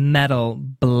 air, metal,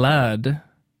 blood,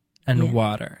 and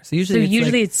water. So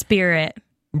usually It's spirit.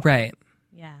 right.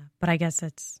 Yeah, but I guess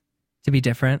it's To be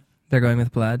different, they're going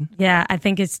with blood. yeah. I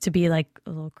think it's to be like a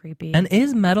little creepy. And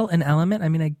is metal an element? I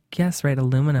mean, I guess, right?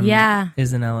 Aluminum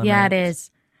is an element. Yeah, it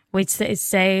is. Wait,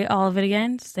 say all of it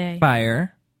again. Say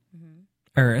Fire,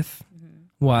 earth,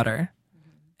 water,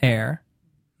 air,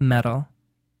 metal,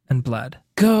 and blood.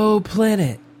 Go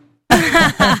planet.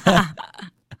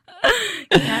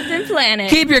 Captain Planet.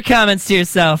 Keep your comments to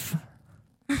yourself.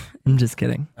 I'm just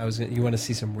kidding. You want to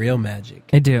see some real magic?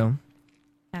 I do.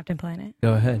 Captain Planet.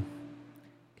 Go ahead.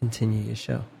 Continue your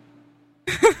show.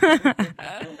 Oh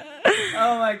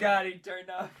my God, he turned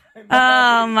off.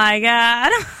 Oh my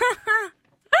god.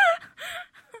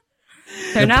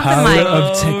 Turn off the Power mic.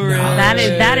 of technology.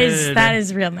 That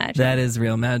is real magic. That is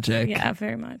real magic. Yeah,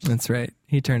 very much. That's right.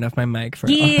 He turned off my mic for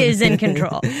He is in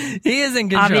control. He is in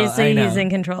control. Obviously, I know. he's in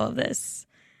control of this.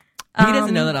 He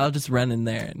doesn't know that I'll just run in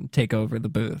there and take over the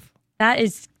booth. That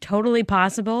is totally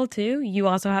possible too. You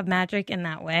also have magic in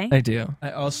that way. I do.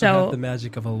 I also So- have the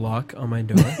magic of a lock on my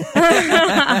door.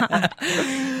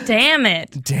 Damn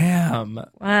it. Damn.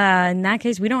 In that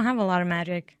case, we don't have a lot of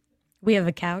magic. We have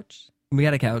a couch. We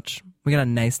got a couch. We got a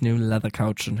nice new leather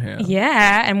couch in here.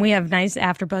 Yeah, and we have nice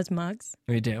AfterBuzz mugs.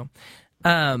 We do.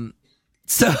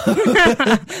 So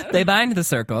they bind the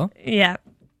circle. Yeah.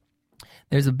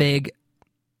 There's a big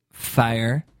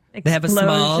fire. They have a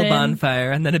small Explosion.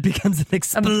 bonfire, and then it becomes an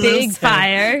explosive big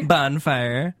fire.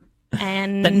 bonfire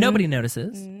And that nobody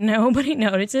notices. nobody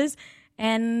notices.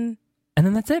 And And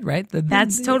then that's it, right?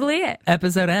 that's the totally it.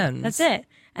 episode ends. That's it.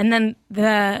 And then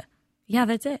that's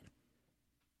it.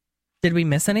 Did we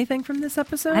miss anything from this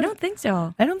episode? I don't think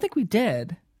so. I don't think we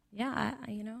did. Yeah,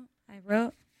 I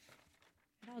wrote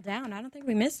it all down. I don't think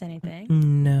we missed anything.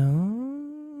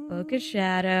 No. Book of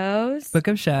Shadows. Book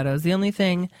of Shadows. The only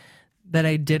thing that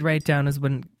I did write down is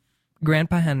when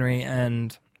Grandpa Henry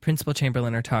and Principal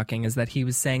Chamberlain are talking, is that he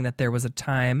was saying that there was a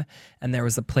time and there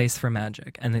was a place for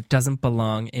magic, and it doesn't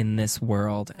belong in this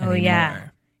world anymore. Oh, yeah.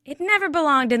 It never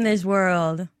belonged in this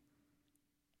world.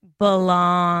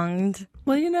 Belonged.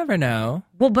 Well, you never know.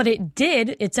 Well, but it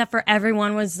did, except for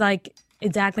everyone was like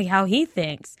exactly how he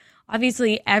thinks.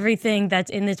 Obviously, everything that's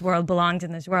in this world belongs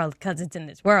in this world because it's in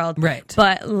this world. Right.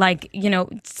 But like,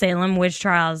 Salem witch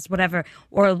trials, whatever,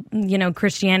 or,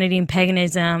 Christianity and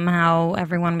paganism, how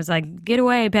everyone was like, get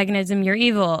away, paganism, you're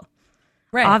evil.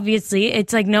 Right. Obviously,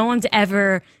 it's like no one's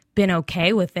ever been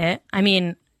okay with it. I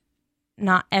mean,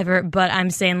 not ever, but I'm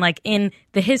saying like in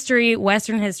the history,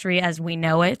 Western history as we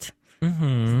know it,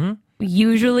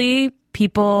 usually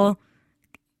people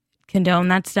condone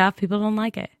that stuff. People don't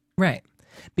like it. Right.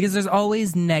 Because there's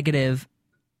always negative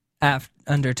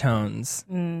undertones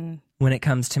when it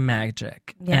comes to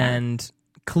magic. Yeah. And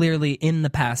clearly in the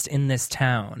past, in this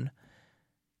town,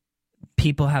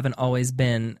 people haven't always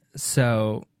been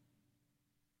so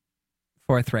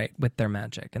forthright with their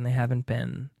magic, and they haven't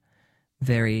been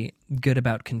very good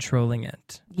about controlling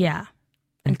it. Yeah.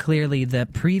 And clearly the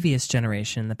previous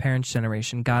generation, the parents'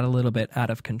 generation, got a little bit out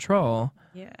of control.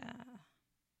 Yeah.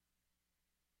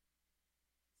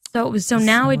 So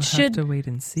now we'll it should have to wait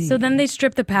and see. So then they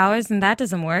strip the powers, and that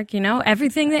doesn't work.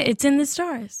 Everything that it's in the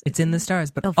stars. It's in the stars,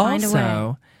 but They'll find a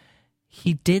also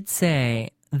he did say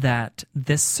that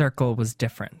this circle was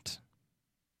different.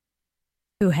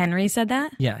 Who, Henry said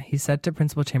that? Yeah, he said to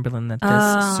Principal Chamberlain that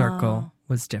this circle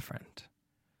was different.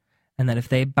 and that if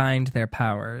they bind their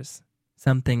powers,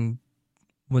 something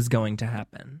was going to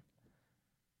happen.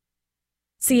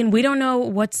 See, and we don't know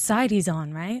what side he's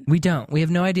on, right? We don't. We have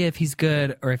no idea if he's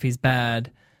good or if he's bad.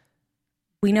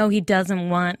 We know he doesn't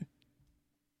want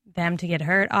them to get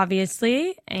hurt,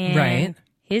 obviously. And right.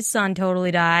 His son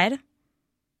totally died.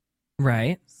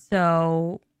 Right.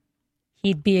 So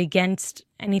he'd be against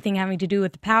anything having to do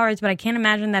with the powers, but I can't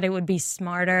imagine that it would be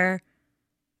smarter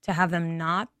to have them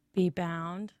not be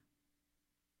bound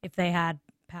if they had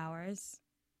powers.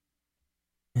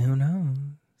 Who knows?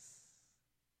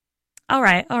 All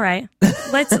right.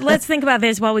 Let's think about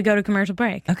this while we go to commercial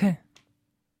break. Okay.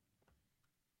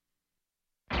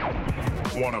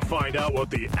 Want to find out what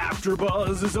the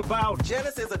AfterBuzz is about?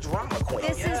 Janice is a drama queen.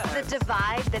 This is the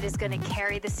divide that is going to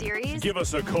carry the series. Give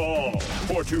us a call.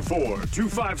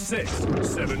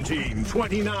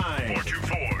 424-256-1729.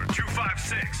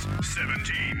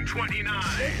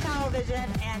 424-256-1729. Television,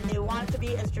 and they want it to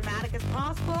be as dramatic as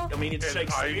possible. I mean, it's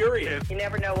Shakespearean. You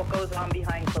never know what goes on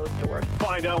behind closed doors.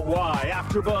 Find out why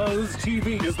AfterBuzz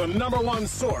TV is the #1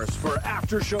 source for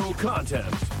after-show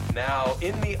content. Now,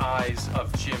 in the eyes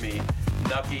of Jimmy,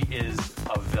 Nucky is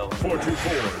a villain.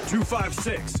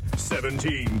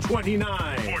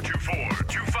 424-256-1729.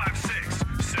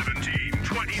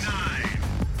 424-256-1729.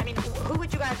 I mean, who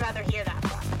would you guys rather hear that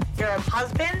from? Your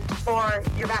husband or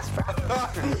your best friend?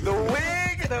 The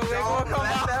wig will come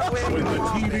off. That wig When the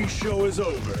TV show is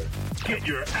over, get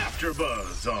your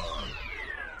AfterBuzz on.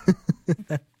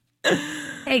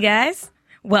 Hey guys,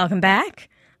 welcome back.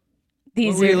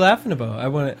 What were you laughing about?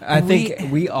 I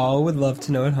think we all would love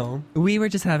to know at home. We were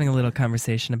just having a little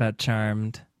conversation about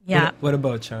Charmed. Yeah. What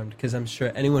about Charmed? Because I'm sure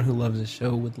anyone who loves the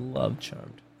show would love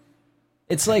Charmed.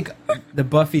 It's like the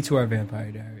Buffy to our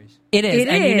Vampire Diaries. It is.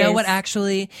 And you know is. what?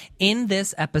 Actually, in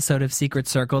this episode of Secret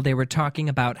Circle, they were talking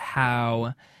about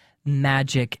how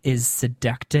magic is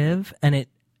seductive, and it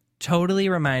totally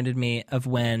reminded me of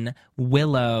when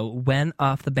Willow went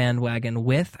off the bandwagon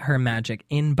with her magic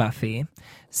in Buffy,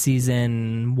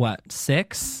 season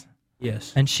 6?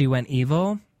 Yes. And she went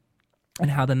evil,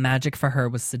 and how the magic for her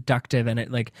was seductive, and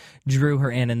it like drew her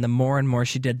in, and the more and more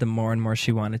she did, the more and more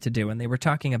she wanted to do. And they were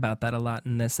talking about that a lot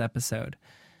in this episode.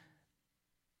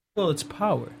 Well, it's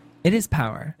power. It is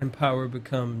power. And power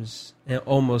becomes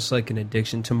almost like an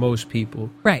addiction to most people.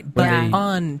 Right. But Yeah.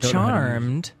 on don't know how to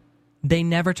Charmed, they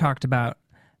never talked about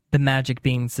the magic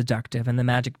being seductive and the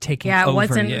magic taking Yeah, it over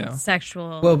wasn't you.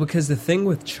 sexual. Well, because the thing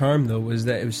with Charm, though, was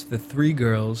that it was the 3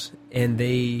 girls, and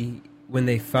when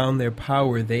they found their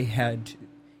power,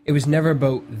 it was never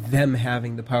about them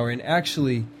having the power. And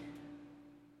actually,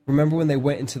 remember when they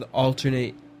went into the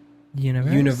alternate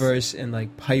universe and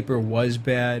like Piper was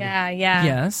bad? yeah.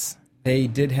 Yes. They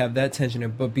did have that tension,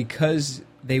 but because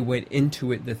they went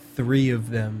into it, the 3 of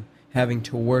them having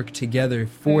to work together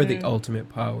for the ultimate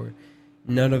power,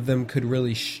 none of them could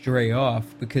really stray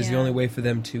off, because the only way for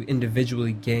them to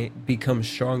individually become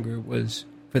stronger was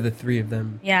for the 3 of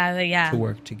them to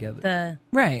work together.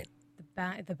 Right.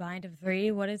 The bind of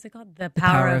 3. What is it called? The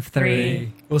Power power of of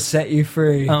 3. We'll set you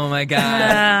free. Oh my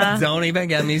God. Don't even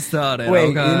get me started. Wait,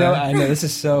 oh God. I know this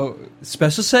is so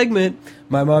special segment.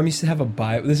 My mom used to have a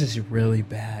Bible. This is really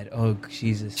bad. Oh,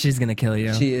 Jesus. She's going to kill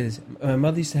you. She is. My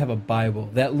mother used to have a Bible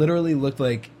that literally looked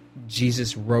like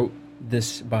Jesus wrote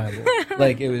this Bible.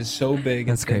 Like, it was so big.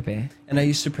 That's creepy. And I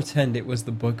used to pretend it was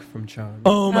the book from Charm.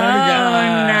 Oh my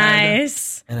God.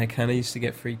 Nice. And I kind of used to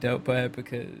get freaked out by it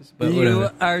but You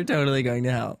whatever. are totally going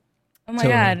to hell. Oh my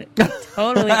God.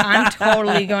 Totally. I'm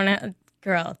totally going to.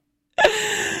 Girl.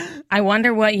 I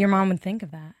wonder what your mom would think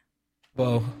of that.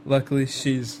 Well, luckily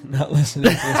she's not listening to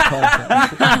this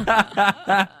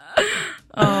podcast.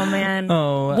 Oh man.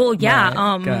 Oh, well, yeah.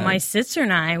 my God. My sister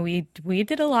and I, we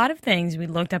did a lot of things. We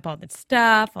looked up all that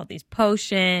stuff, all these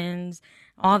potions,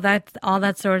 all that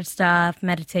sort of stuff,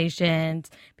 meditations,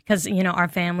 because our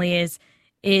family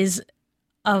is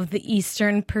of the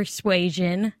Eastern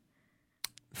persuasion,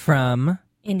 From?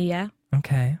 India,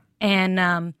 Okay.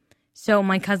 and so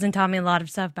my cousin taught me a lot of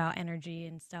stuff about energy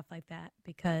and stuff like that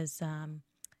because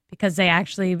they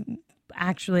actually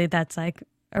that's like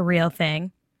a real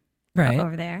thing. Right.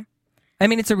 Over there. I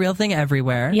mean, it's a real thing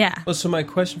everywhere. Yeah. Well, so my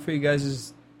question for you guys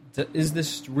is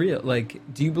this real? Like,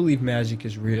 do you believe magic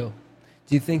is real?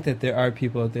 Do you think that there are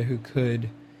people out there who could...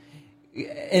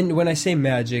 And when I say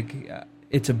magic,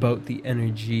 it's about the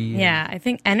energy. Yeah, I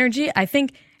think energy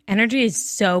is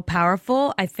so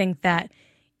powerful. I think that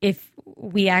if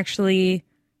we actually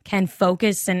can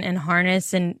focus and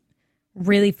harness and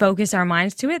really focus our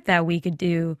minds to it, that we could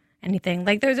do anything.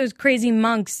 Like, there's those crazy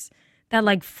monks that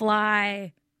like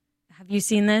fly. Have you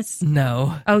seen this?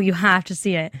 No. Oh, you have to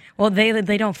see it. Well, they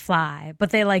don't fly,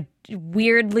 but they like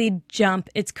weirdly jump.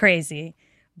 It's crazy.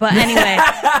 But anyway,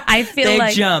 I feel they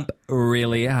like jump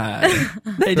really high.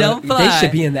 They don't fly. They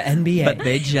should be in the NBA. But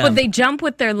they jump. But they jump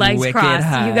with their legs wicked crossed.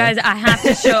 high. You guys, I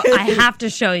have to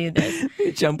show you this.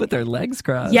 They jump with their legs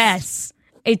crossed. Yes.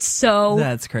 It's so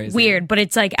That's crazy. weird, but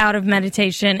it's like out of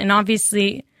meditation. And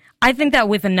obviously, I think that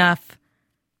with enough,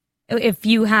 if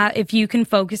you can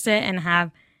focus it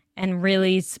and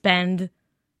really spend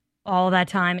all that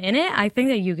time in it, I think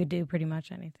that you could do pretty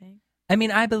much anything. I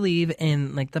mean, I believe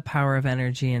in like the power of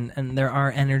energy, and there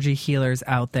are energy healers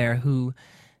out there who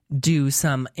do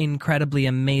some incredibly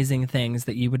amazing things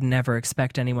that you would never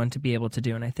expect anyone to be able to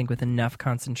do. And I think with enough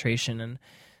concentration, and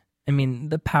I mean,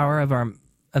 the power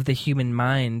of the human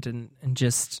mind and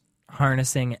just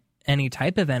harnessing any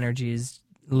type of energy is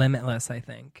limitless, I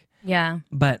think. Yeah.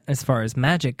 But as far as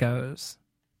magic goes,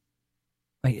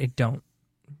 I don't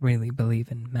really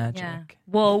believe in magic. Yeah.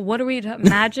 Well, what are we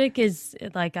magic is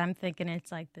like, I'm thinking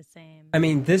it's like the same. I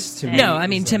mean, this to me. No, I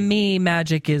mean, to me,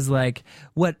 magic is like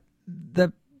what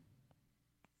the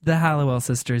Halliwell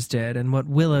sisters did, and what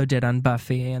Willow did on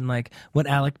Buffy, and like what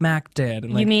Alec Mack did,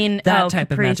 and like you mean that type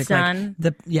Capri of magic, Sun?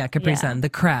 like Capri Sun, the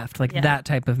craft, like that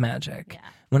type of magic. Yeah.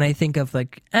 When I think of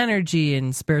like energy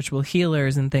and spiritual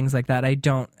healers and things like that, I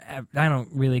don't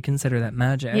really consider that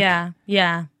magic. Yeah.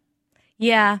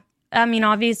 I mean,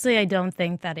 obviously, I don't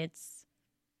think that it's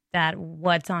that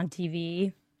what's on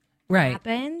TV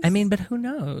happens. I mean, but who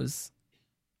knows?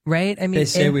 Right? I mean, they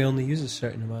say we only use a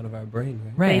certain amount of our brain,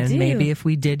 right? Right, They and do. maybe if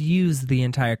we did use the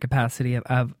entire capacity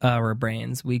of our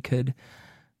brains, we could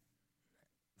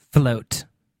float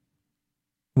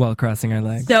while crossing our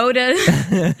legs. So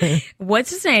does what's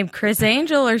his name? Chris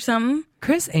Angel or something?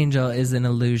 Chris Angel is an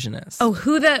illusionist. Oh,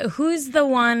 who's the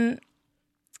one?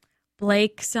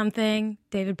 Blake something?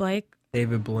 David Blake?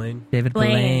 David Blaine. David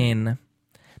Blaine.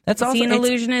 That's Is he an it's-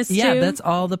 illusionist Yeah, too? that's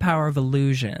all the power of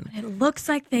illusion. It looks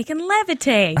like they can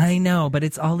levitate. I know, but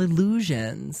it's all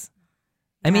illusions.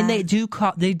 I mean, they do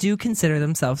consider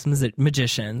themselves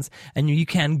magicians, and you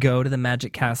can go to the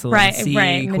magic castle and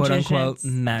see quote unquote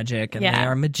magic, and they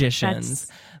are magicians.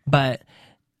 But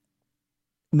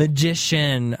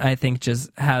magician, I think, just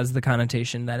has the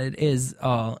connotation that it is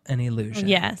all an illusion.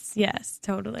 Yes,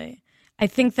 totally. I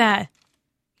think that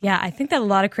a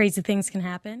lot of crazy things can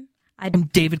happen.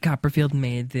 And David Copperfield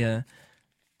made the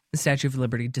Statue of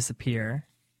Liberty disappear,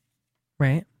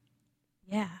 right?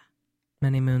 Yeah.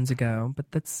 Many moons ago,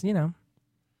 but that's,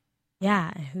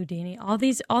 Yeah, Houdini. All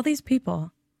these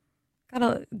people.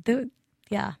 There's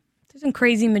some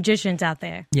crazy magicians out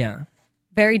there. Yeah.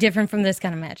 Very different from this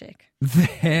kind of magic.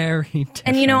 Very different.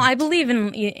 And I believe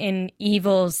in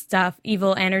evil stuff,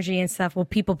 evil energy and stuff. Well,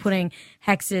 people putting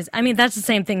hexes. I mean, that's the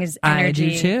same thing as energy. I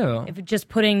do too. If just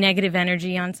putting negative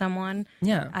energy on someone,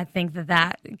 yeah, I think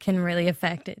that can really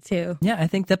affect it too. Yeah, I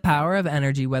think the power of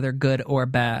energy, whether good or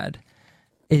bad,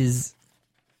 is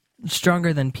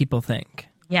stronger than people think.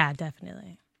 Yeah,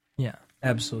 definitely. Yeah,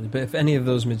 absolutely. But if any of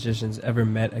those magicians ever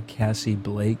met a Cassie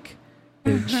Blake,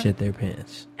 they would shit their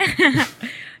pants.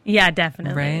 Yeah,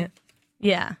 definitely. Right?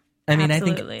 Yeah. I mean,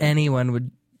 absolutely. I think anyone would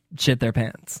shit their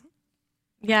pants.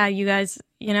 Yeah, you guys,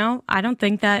 I don't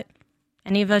think that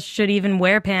any of us should even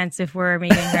wear pants if we're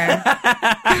meeting her.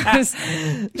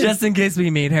 Just in case we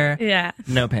meet her. Yeah.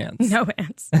 No pants. No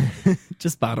pants.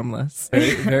 Just bottomless.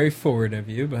 Very, very forward of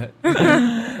you, but...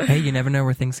 Hey, you never know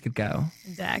where things could go.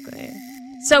 Exactly.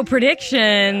 So,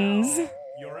 predictions.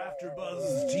 Your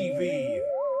AfterBuzz TV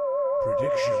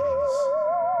predictions.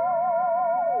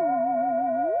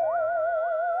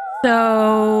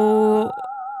 So,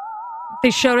 they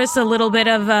showed us a little bit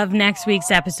of next week's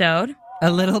episode.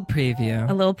 A little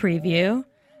preview.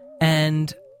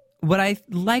 And what I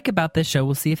like about this show,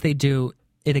 we'll see if they do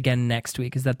it again next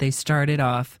week, is that they started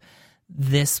off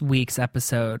this week's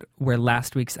episode where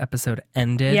last week's episode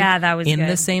ended. Yeah, that was in good.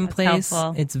 the same That's place.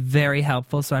 helpful. It's very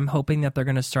helpful. So I'm hoping that they're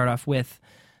going to start off with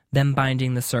them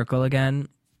binding the circle again.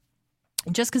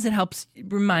 Just because it helps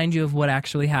remind you of what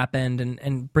actually happened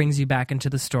and brings you back into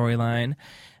the storyline.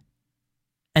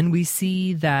 And we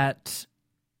see that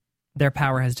their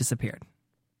power has disappeared.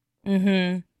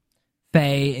 Mm-hmm.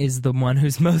 Faye is the one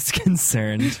who's most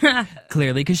concerned,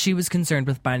 clearly, because she was concerned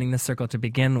with binding the circle to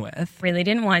begin with. Really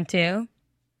didn't want to.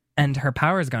 And her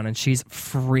power is gone, and she's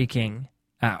freaking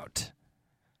out.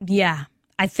 Yeah.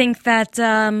 I think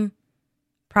that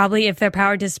probably if their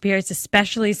power disappears,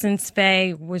 especially since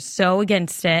Faye was so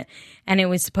against it, and it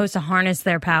was supposed to harness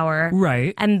their power.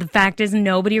 Right. And the fact is,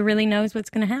 nobody really knows what's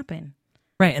going to happen.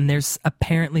 Right, and there's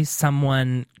apparently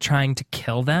someone trying to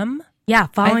kill them. Yeah,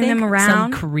 following them around.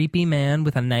 Some creepy man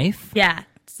with a knife. Yeah,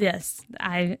 yes.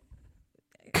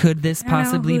 Could this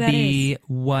possibly know who that be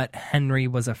what Henry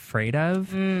was afraid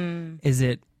of? Is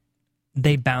it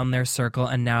they bound their circle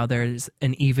and now there's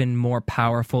an even more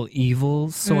powerful evil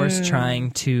source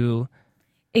trying to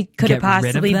It could get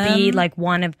possibly rid of be them? like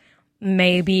one of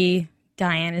maybe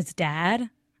Diana's dad.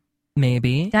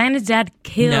 Maybe. Diana's dad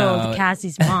killed No.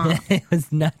 Cassie's mom It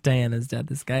was not Diana's dad.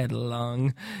 This guy had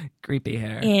long, creepy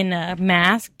hair. in a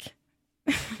mask.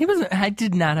 He wasn't. I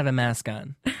did not have a mask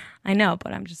on. I know,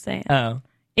 but I'm just saying. Oh,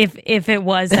 If it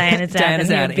was Diana's dad, Diana's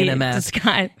then he dad would be in a mask.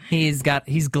 disguised.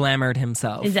 he's glamoured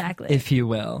himself, Exactly. if you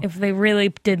will. If they really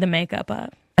did the makeup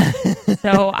up.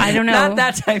 So I don't know. Not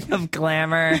that type of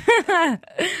glamour.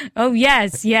 Oh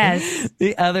yes, yes.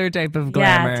 The other type of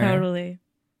glamour. Yeah, totally.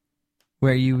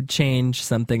 Where you change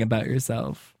something about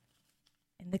yourself.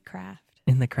 In the craft.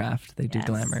 In the craft, they do Yes.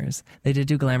 glamours. They did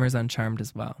do glamours on Charmed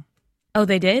as well. Oh,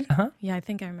 they did? Uh-huh. Yeah, I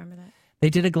think I remember that. They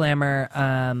did a glamour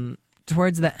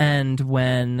towards the end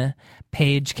when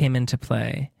Paige came into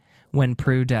play, when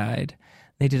Prue died.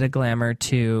 They did a glamour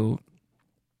to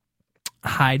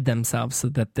hide themselves so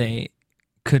that they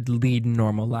could lead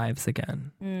normal lives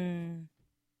again.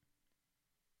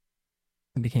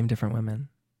 They became different women.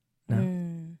 No?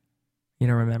 You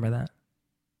don't remember that?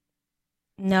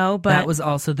 No, but That was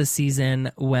also the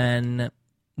season when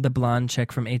the blonde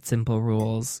chick from 8 Simple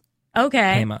Rules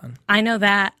okay. came on. I know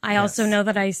that. I also Yes. know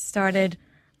that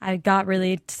I got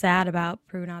really sad about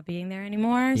Prue not being there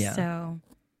anymore. Yeah. So,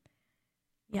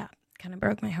 yeah, kind of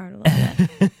broke my heart a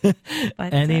little bit.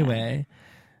 But, Anyway,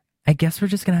 I guess we're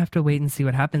just going to have to wait and see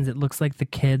what happens. It looks like the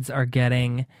kids are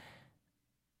getting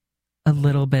a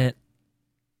little bit,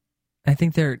 I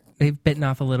think they've bitten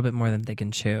off a little bit more than they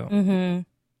can chew.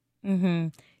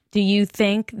 Do you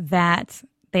think that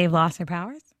they've lost their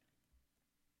powers?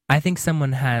 I think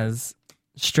someone has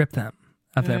stripped them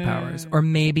of their powers, or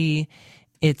maybe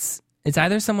it's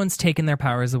either someone's taken their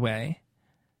powers away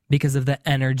because of the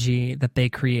energy that they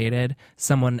created.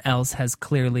 Someone else has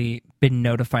clearly been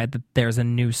notified that there's a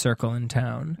new circle in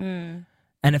town.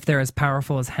 And if they're as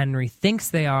powerful as Henry thinks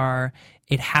they are,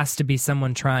 it has to be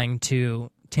someone trying to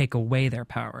take away their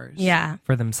powers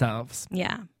for themselves.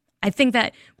 Yeah. I think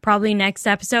that probably next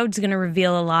episode is going to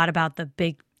reveal a lot about the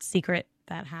big secret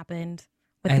that happened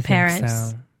with the parents. Think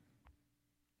so.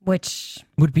 Which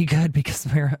would be good because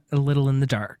we're a little in the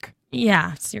dark.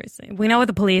 Yeah, seriously. We know what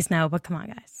the police know, but come on,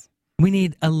 guys. We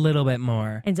need a little bit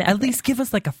more. Exactly. At least give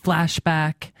us like a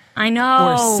flashback. I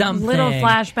know. Or something. Little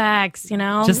flashbacks, you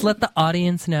know? Just let the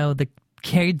audience know. The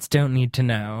kids don't need to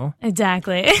know.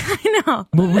 Exactly. I know.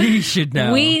 But we should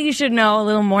know. We should know a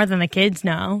little more than the kids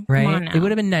know. Right? Come on now. It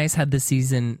would have been nice had the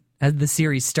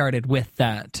series started with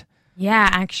that. Yeah,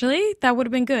 actually, that would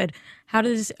have been good.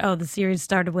 The series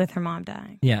started with her mom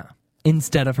dying. Yeah.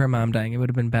 Instead of her mom dying, it would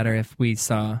have been better if we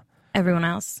saw everyone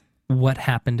else. What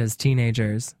happened as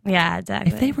teenagers. Yeah,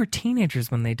 exactly. If they were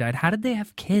teenagers when they died, how did they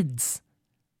have kids?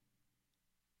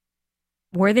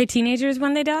 Were they teenagers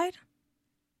when they died?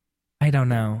 I don't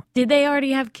know. Did they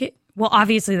already have kids? Well,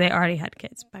 obviously they already had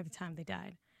kids by the time they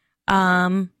died.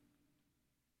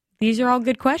 These are all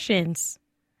good questions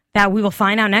that we will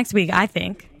find out next week, I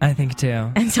think. I think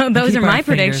too. And so those are my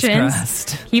predictions.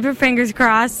 Crossed. Keep your fingers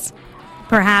crossed.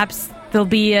 Perhaps there'll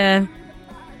be a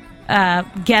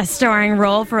guest starring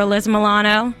role for Alyssa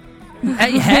Milano.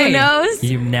 Hey, who knows?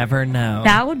 You never know.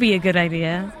 That would be a good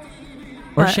idea.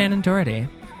 Or Shannon Doherty.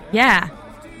 Yeah.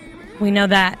 We know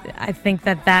that. I think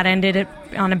that ended it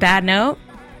on a bad note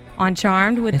on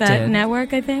Charmed with that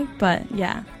network, I think. But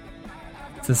yeah.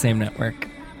 It's the same network.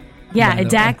 Yeah,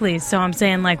 exactly. So I'm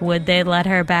saying, like, would they let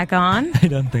her back on? I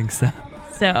don't think so.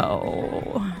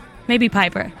 So maybe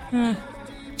Piper.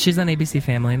 She's on ABC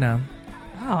Family now.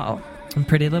 Oh. And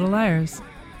Pretty Little Liars.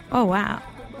 Oh, wow.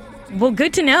 Well,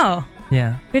 good to know.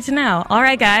 Yeah. Good to know. All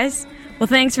right, guys. Well,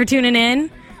 thanks for tuning in.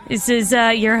 This is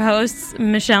your hosts,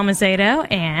 Michelle Macedo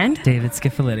and David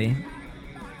Skiffolitti.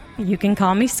 You can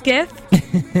call me Skiff.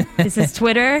 This is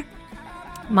Twitter.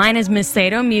 Mine is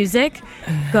Macedo Music.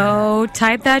 Go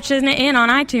type that shit in on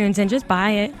iTunes and just buy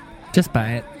it. Just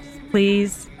buy it.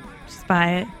 Please. Just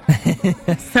buy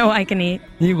it. So I can eat.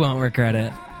 You won't regret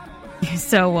it. You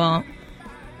so won't.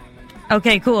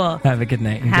 Okay, cool. Have a good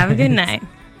night. Have a good night.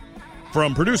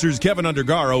 From producers Kevin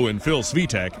Undergaro and Phil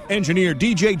Svitek, engineer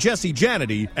DJ Jesse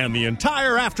Janity, and the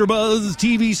entire AfterBuzz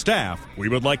TV staff, we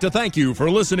would like to thank you for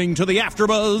listening to the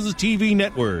AfterBuzz TV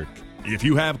network. If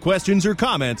you have questions or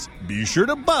comments, be sure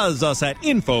to buzz us at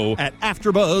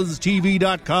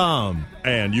info@AfterBuzzTV.com.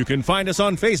 And you can find us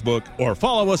on Facebook or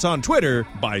follow us on Twitter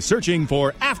by searching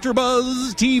for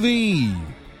AfterBuzz TV.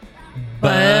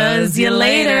 Buzz you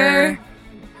later.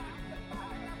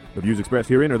 The views expressed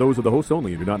herein are those of the hosts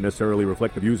only and do not necessarily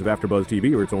reflect the views of AfterBuzz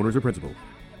TV or its owners or principals.